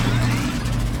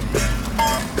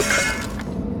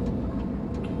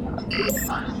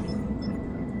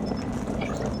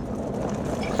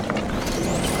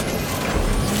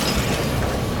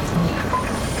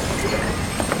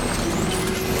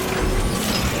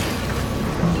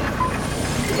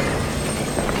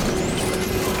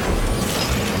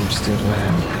 I'm still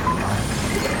there.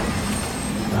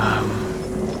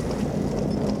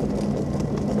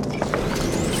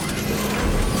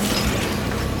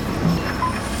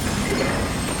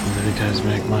 It really does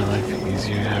make my life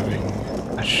easier having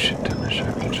a shit ton of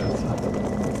shotgun shells up.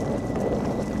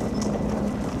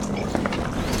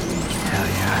 Hell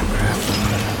yeah, I grabbed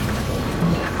one.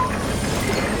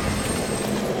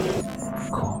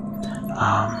 Cool.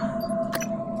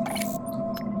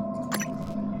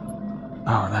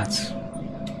 Oh, that's...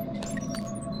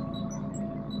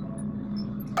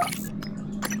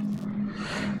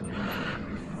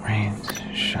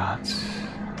 range shots.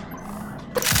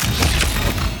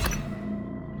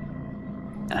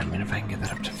 I mean, if I can get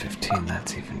that up to 15,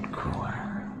 that's even cooler.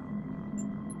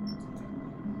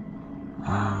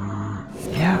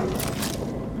 Yeah.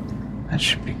 That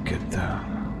should be good, though.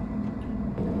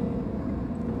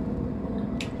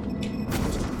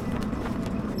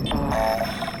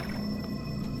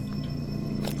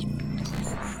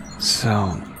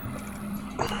 So,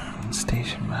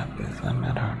 station map is I'm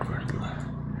at hardware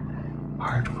lab.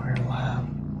 Hardware lab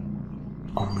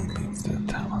only leads to the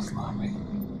Talos lobby.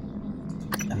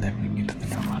 And then we can get to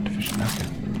the normal division. Okay.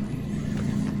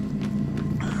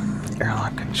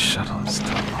 Airlock and shuttle is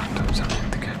still locked up, so I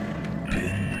have to get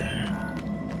in there.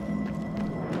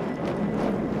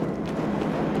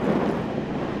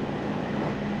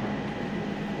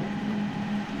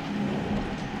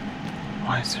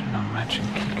 Why is there no matching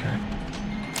keycard?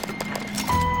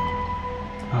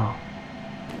 Oh.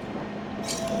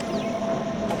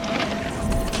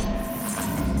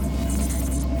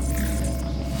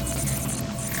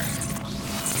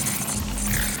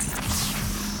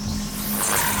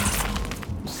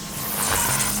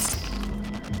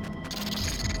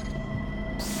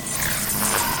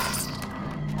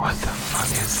 What the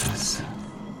fuck is this?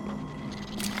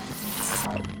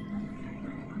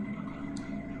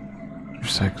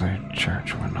 Recycler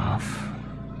charge went off.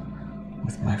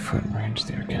 With my foot in range,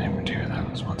 the organic material that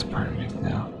was once part of me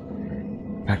now.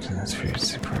 Back to this fear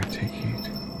before I take heat.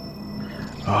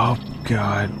 Oh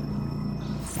god.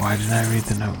 Why didn't I read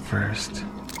the note first?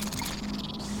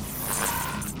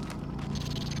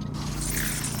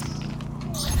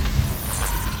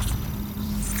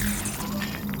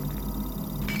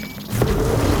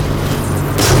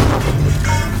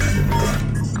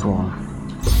 Cool.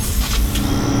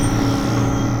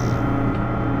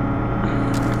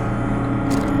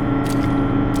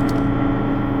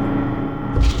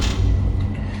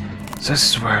 So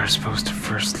this is where I was supposed to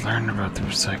first learn about the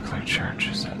recycler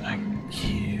charges, and I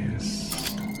guess.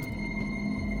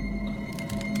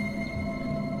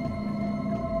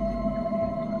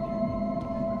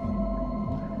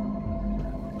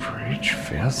 Breach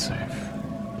failsafe.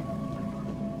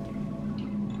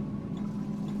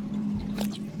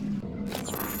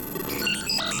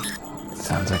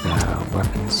 Sounds like a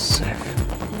weapons safe.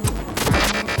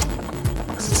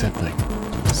 Cause it said like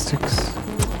ballistics.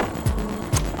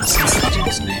 What's the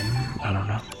dude's name? I don't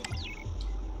know.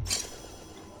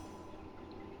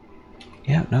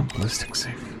 Yeah, no, ballistic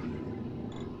safe.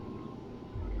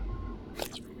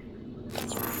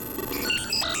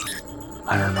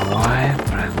 I don't know why,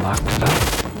 but I locked it up.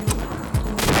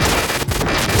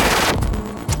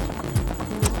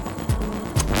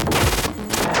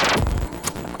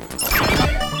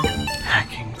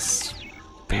 Hacking's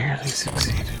barely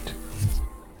succeeded.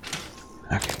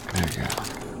 Okay, there we go.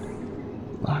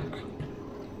 Lock.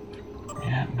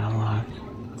 Yeah, no lock.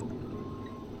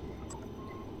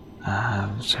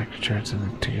 Secretaries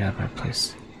and together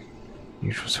place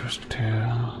usual source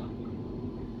material.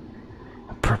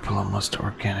 A purple, almost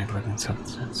organic looking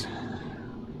substance.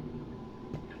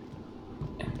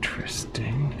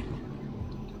 Interesting.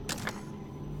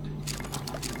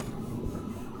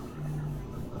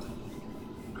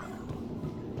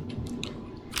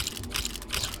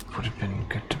 Would have been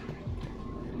good to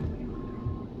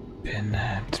pin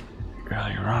that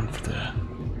earlier on for the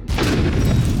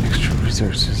extra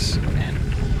resources and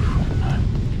whatnot.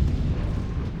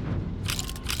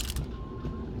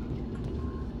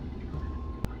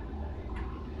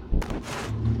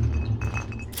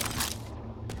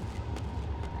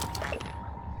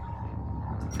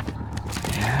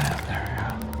 Yeah, there we go.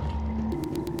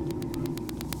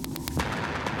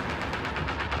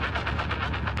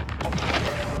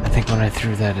 I think when I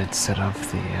threw that, it set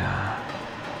off the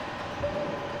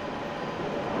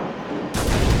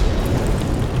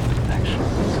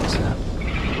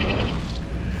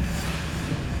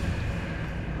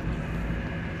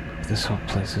this whole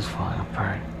place is falling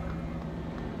apart.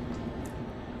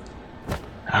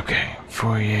 Okay,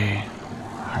 foyer,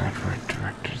 hardware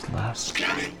director's lab.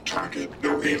 Scanning target.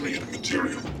 No alien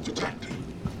material detected.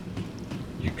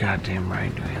 You're goddamn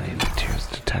right, no alien materials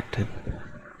detected.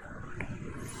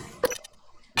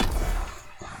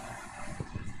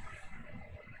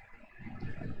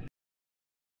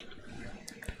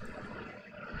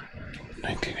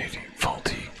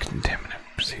 Faulty contaminant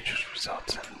procedures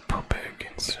results in propag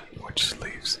incident, which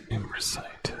leaves numerous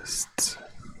scientists.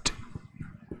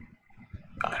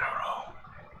 I don't know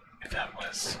if that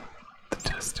was the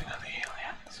testing on the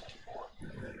aliens.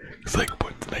 It's like,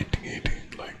 what's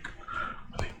 1980? Like,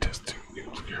 are they testing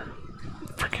nuclear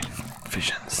freaking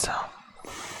fission cell?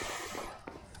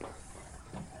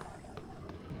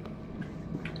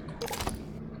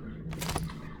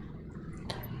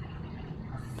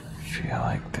 I feel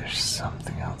like there's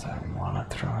something else I want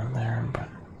to throw in there, but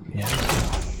yeah.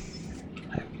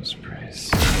 Hyperspace.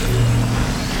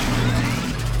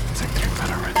 It's like 3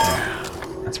 metal right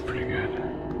there. That's pretty good.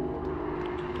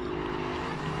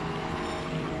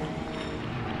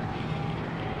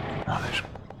 Oh, there's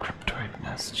cryptoid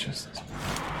nests just.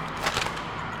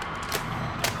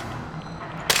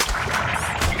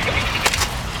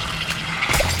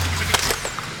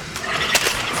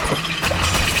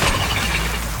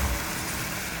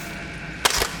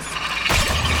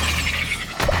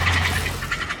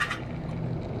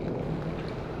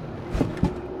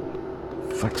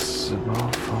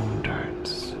 Flexible foam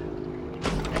darts.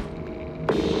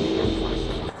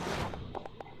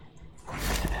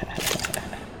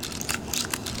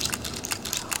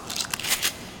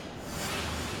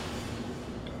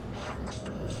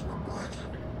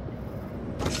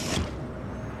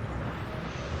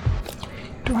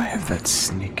 Do I have that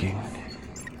sneaking?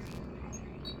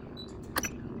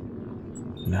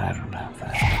 No, I don't have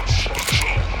that.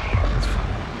 That's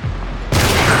fine.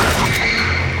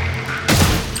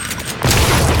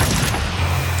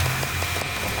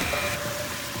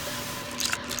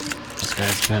 This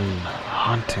guy's been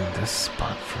haunting this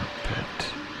spot for a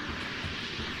bit.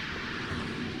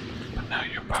 But now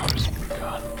your power's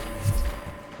gone.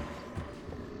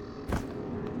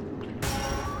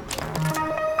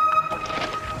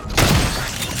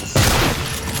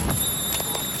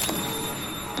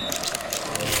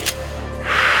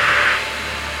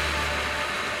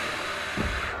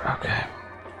 Okay.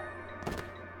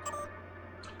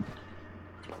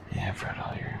 Yeah, I've read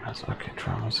all your emails. Okay,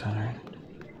 trauma center.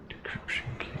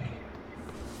 Decryption key.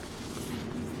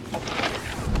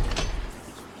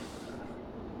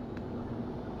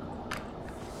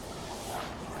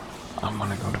 I'm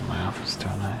gonna go to my office,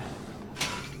 don't I?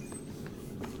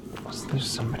 Was there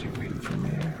somebody waiting for me?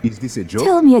 Is this a joke?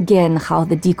 Tell me again how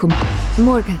the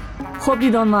Morgan, hope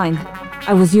you don't mind.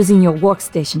 I was using your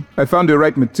workstation. I found the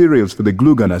right materials for the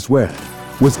glue gun as well.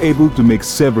 Was able to make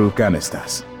several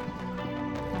canisters.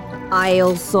 I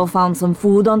also found some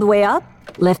food on the way up.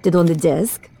 Left it on the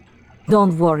desk.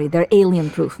 Don't worry, they're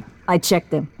alien-proof. I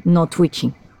checked them, no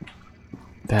twitching.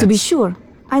 To be sure,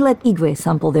 I let Igwe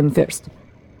sample them first.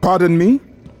 Pardon me?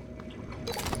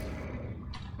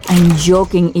 I'm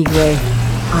joking, Igwe.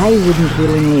 I wouldn't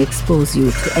willingly expose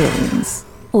you to aliens.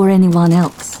 Or anyone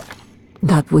else.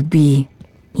 That would be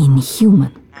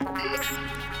inhuman.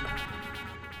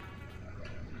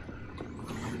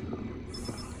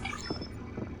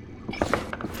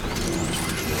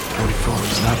 44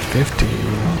 is not 50.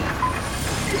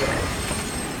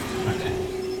 Okay.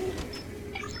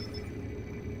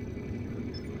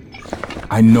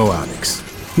 I know Alex.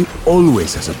 He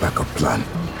always has a backup plan.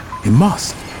 He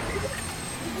must.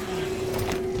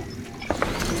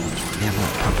 Yeah,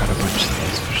 but I've got a bunch of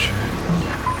these for sure.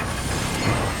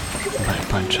 By a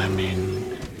bunch, I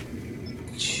mean...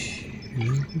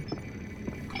 2.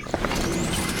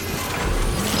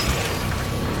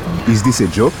 Is this a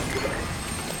joke?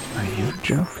 Are you a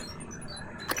joke?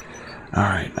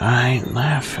 Alright, I ain't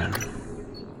laughing.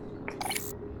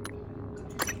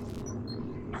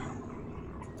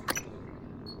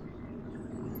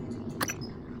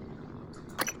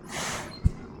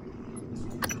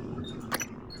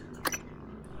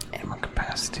 Ammo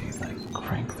capacity, like,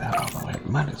 crank that all the way.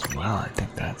 Might as well, I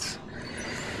think that's...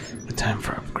 The time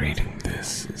for upgrading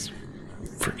this is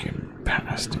freaking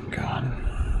past and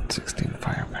gone. 16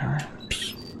 firepower.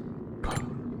 Psst.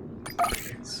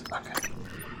 Please. Okay.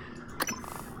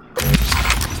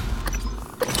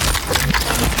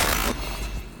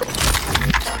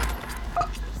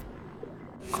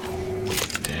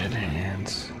 Dead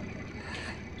hands.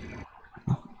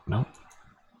 Oh, nope.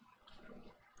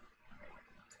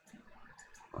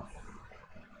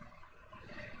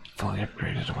 Fully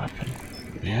upgraded weapon.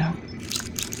 Yeah.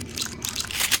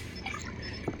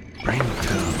 Brain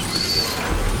pills.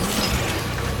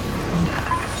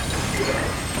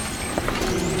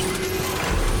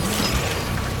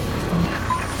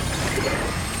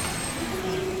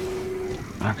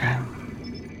 Okay.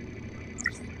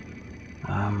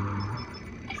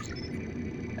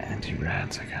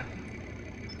 Anti-rads, I got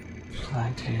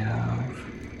plenty of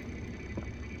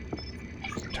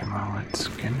thermolit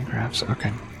skin grafts.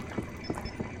 Okay.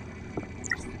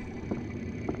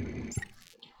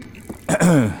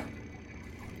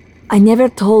 I never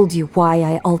told you why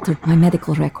I altered my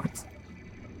medical records.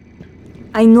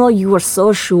 I know you were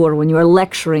so sure when you were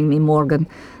lecturing me, Morgan,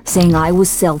 saying I was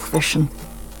selfish and...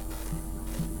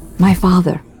 My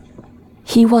father,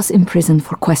 he was imprisoned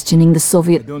for questioning the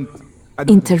Soviet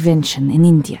intervention in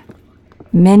India.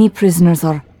 Many prisoners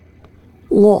are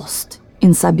lost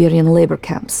in Siberian labor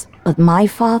camps, but my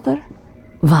father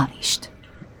vanished.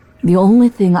 The only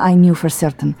thing I knew for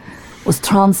certain was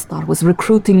Transstar was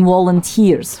recruiting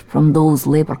volunteers from those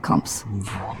labor camps.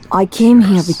 I came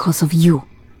here because of you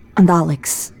and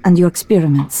Alex and your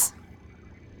experiments.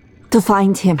 To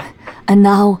find him, and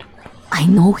now I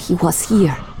know he was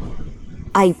here.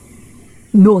 I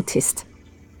noticed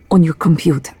on your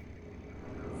computer.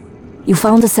 You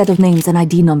found a set of names and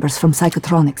ID numbers from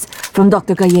Psychotronics, from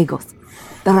Dr. Gallegos.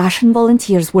 The Russian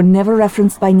volunteers were never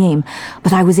referenced by name,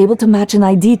 but I was able to match an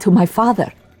ID to my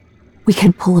father. We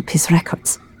can pull up his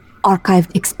records,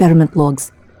 archived experiment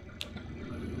logs.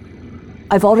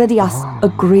 I've already asked a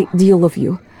great deal of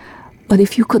you, but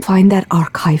if you could find that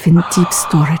archive in deep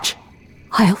storage,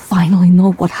 I'll finally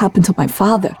know what happened to my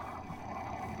father.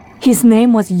 His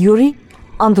name was Yuri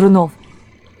Andronov,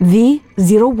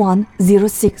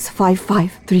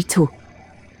 V01065532.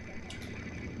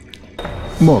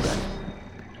 Morgan,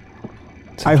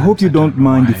 I hope you don't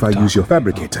mind if I use your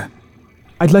fabricator.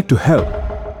 I'd like to help.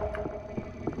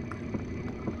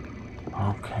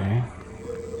 Okay.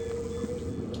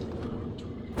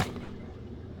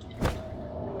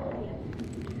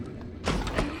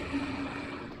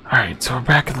 Alright, so we're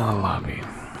back in the lobby.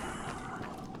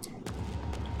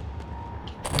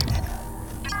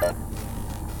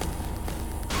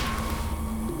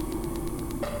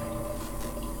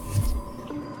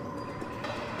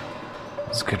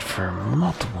 It's good for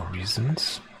multiple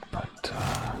reasons, but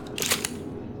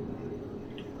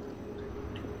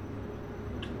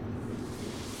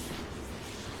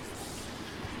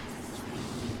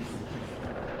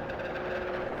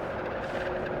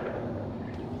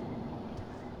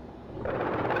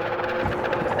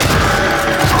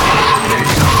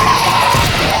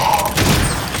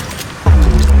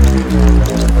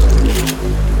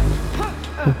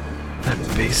that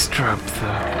bass drum. up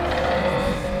the...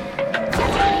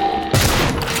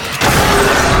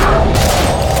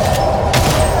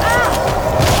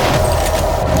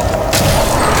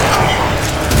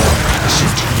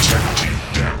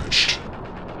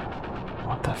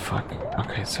 What the fuck?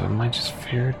 Okay, so am I just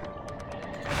feared?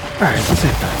 Alright, let's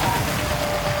hit that.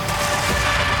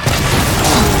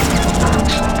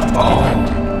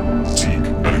 Oh! Seek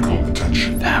medical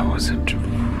attention. That was a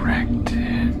direct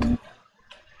hit.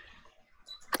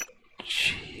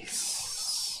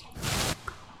 Jeez.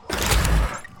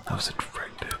 That was a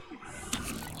direct hit.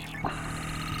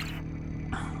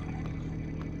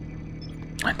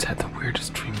 I just had the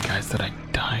weirdest dream, guys, that I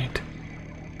died.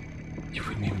 You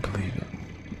wouldn't even believe it.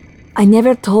 I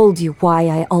never told you why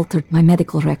I altered my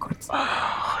medical records. Oh,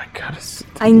 I gotta see.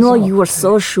 I know you were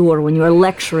so sure when you were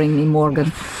lecturing me,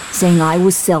 Morgan, saying I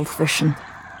was selfish and...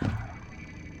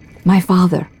 My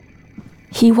father,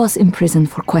 he was imprisoned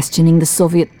for questioning the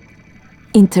Soviet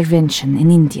intervention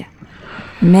in India.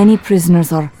 Many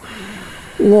prisoners are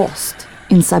lost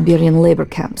in Siberian labor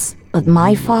camps, but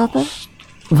my father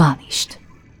vanished.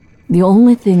 The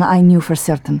only thing I knew for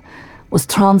certain was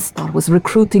TranStar was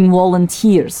recruiting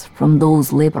volunteers from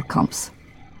those labor camps.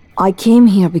 I came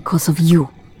here because of you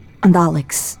and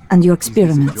Alex and your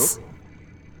experiments.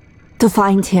 To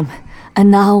find him,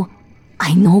 and now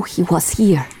I know he was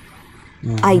here.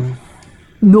 I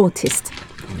noticed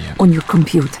on your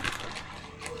computer.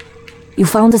 You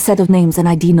found a set of names and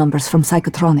ID numbers from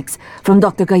Psychotronics, from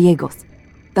Dr. Gallegos.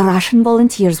 The Russian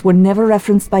volunteers were never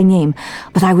referenced by name,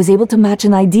 but I was able to match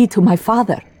an ID to my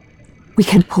father. We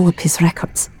can pull up his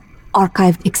records,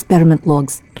 archived experiment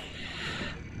logs.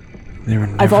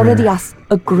 I've already asked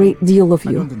a great deal of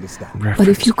you, but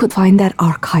if you could find that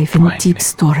archive in deep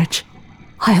storage,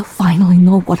 I'll finally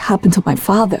know what happened to my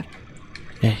father.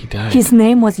 Yeah, he died. His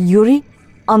name was Yuri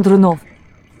Andronov,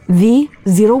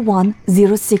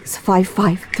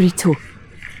 V01065532.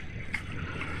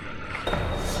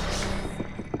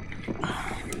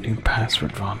 New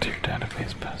password, volunteer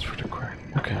database password acquired.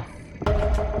 Okay.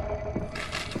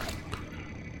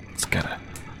 Just gotta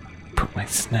put my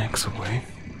snacks away.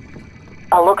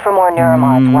 I'll look for more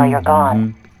neuromods while you're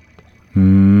gone.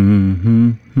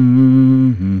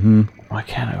 Why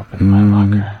can't I open my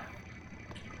locker?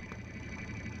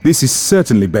 This is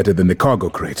certainly better than the cargo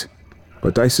crate,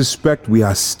 but I suspect we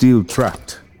are still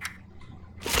trapped.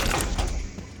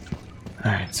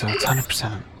 Alright, so it's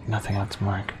 100% nothing else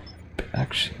marked.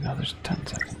 Actually, no, there's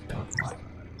tons I can build more.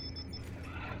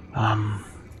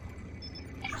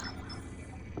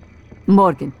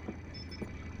 Morgan.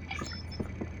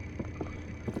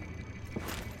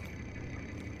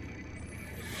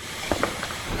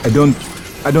 I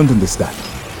don't understand.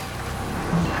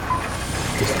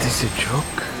 Is this a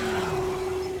joke?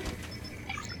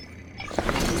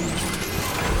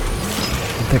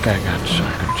 I think I got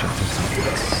shotgun shells or something.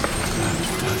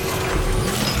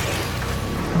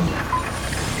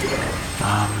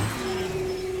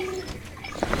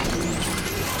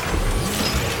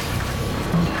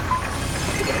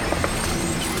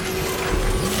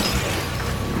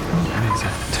 What is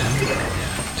that, 10? Yeah,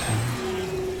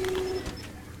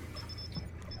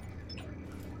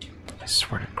 10. I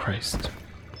swear to Christ.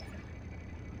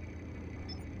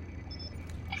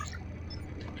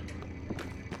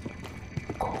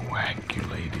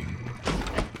 Coagulating.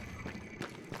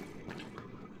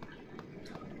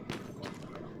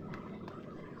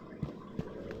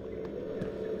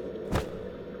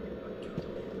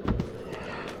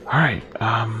 Alright,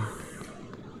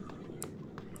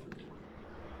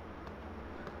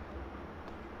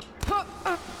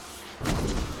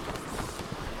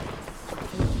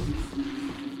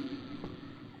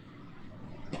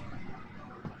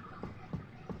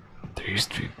 there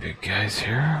used to be big guys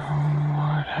here.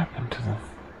 What happened to them?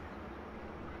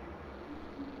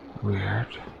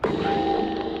 Weird.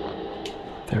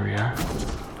 There we are.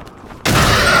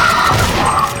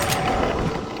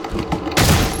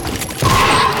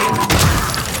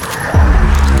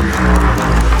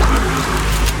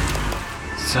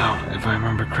 So, if I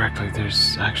remember correctly,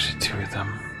 there's actually 2 of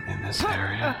them in this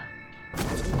area.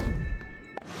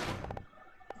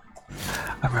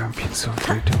 I remember being so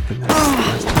afraid to open this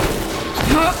last time.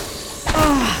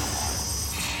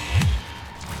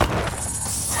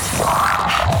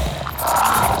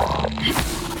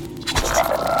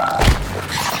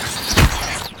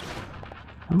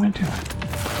 What am I doing?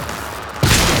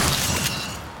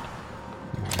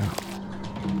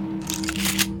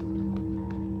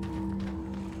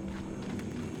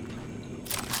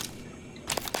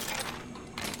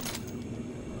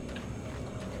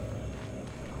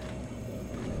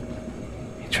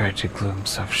 He tried to glue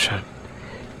himself shut.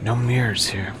 No mirrors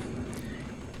here.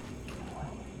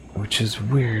 Which is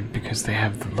weird because they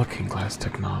have the looking glass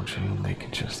technology and they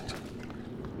can just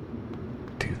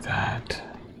do that.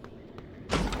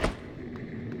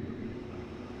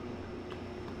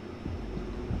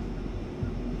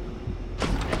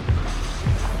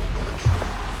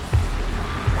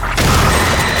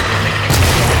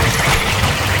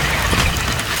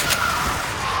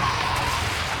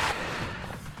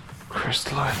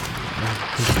 Crystalline.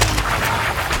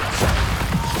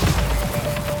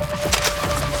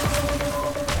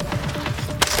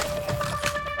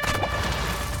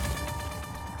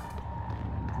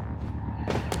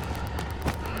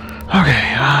 Okay,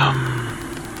 how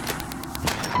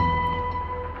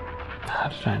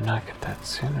did I not get that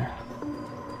sooner?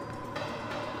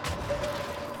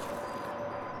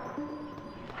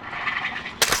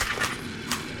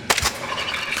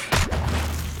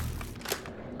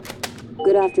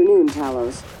 Good afternoon,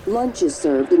 Talos. Lunch is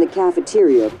served in the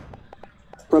cafeteria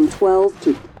from 12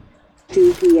 to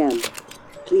 2 p.m.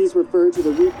 Please refer to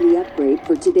the weekly upgrade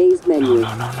for today's menu. No.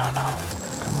 Come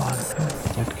on,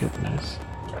 good goodness.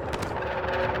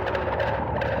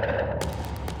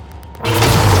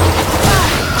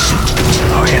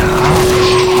 Oh yeah,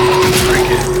 break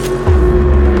it.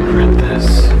 Read this.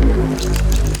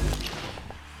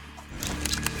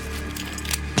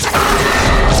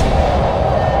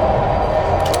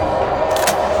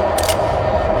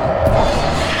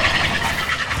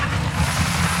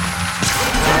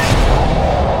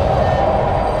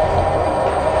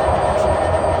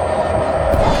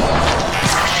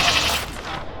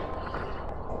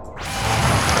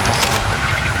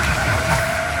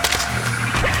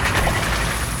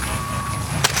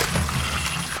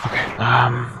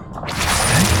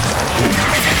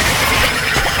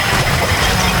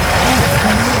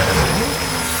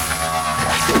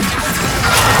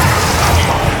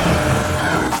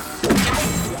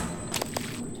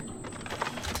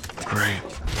 Great.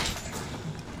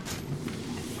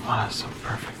 Awesome,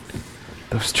 perfect.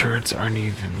 Those turrets aren't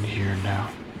even here now.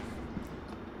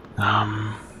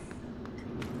 I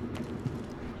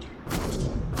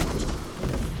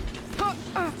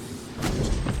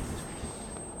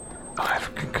have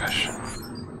a concussion.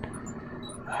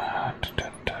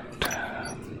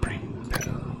 Brain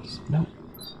pills. Nope.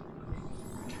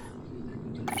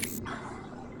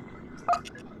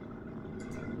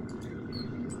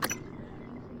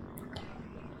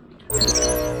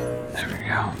 There we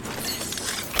go.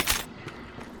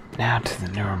 Now to the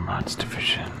Neuromods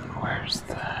division. Where's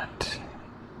that?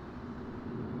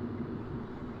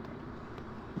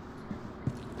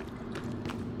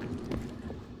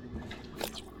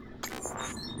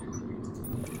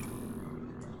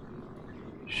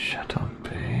 Shuttle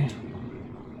Bay.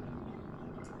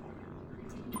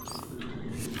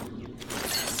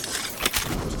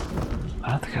 I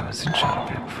don't think I was in Shuttle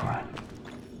Bay before.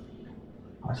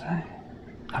 Was I?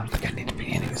 I don't think I need to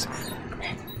be anyways.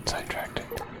 Okay, sidetracked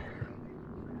it.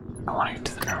 I want to get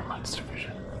to the Neuromods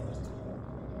division.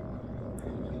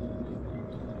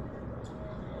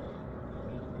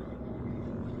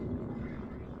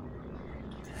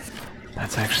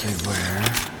 That's actually where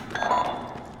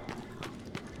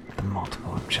the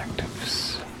multiple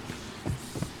objectives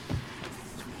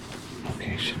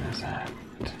location is at.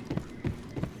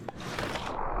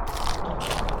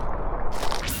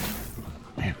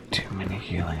 I have too many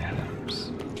healing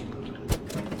items.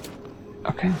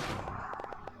 Okay.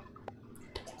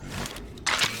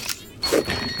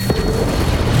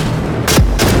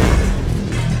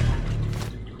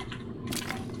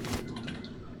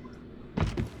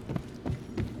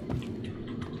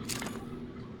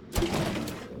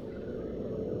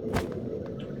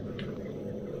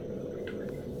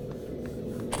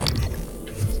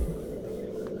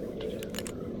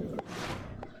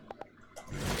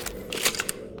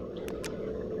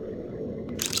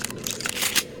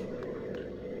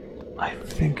 I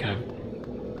think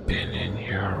I've been in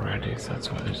here already, so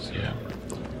that's what it is, yeah.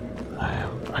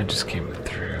 I just came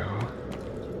through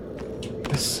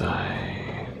this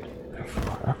side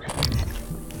before, okay.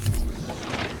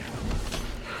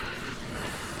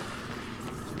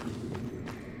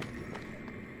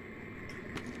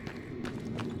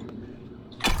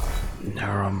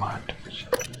 Neuromod division.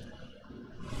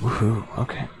 Woohoo,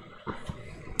 okay.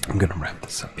 I'm gonna wrap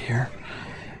this up here.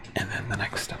 And then the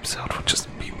next episode will just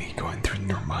be me going through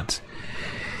Neuromods,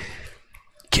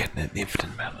 getting an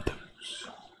infinite amount of those.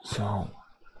 So,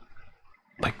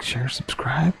 like, share,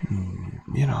 subscribe, and,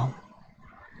 you know,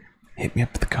 hit me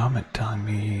up with a comment telling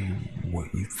me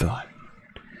what you thought.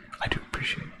 I do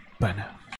appreciate it. Bye now.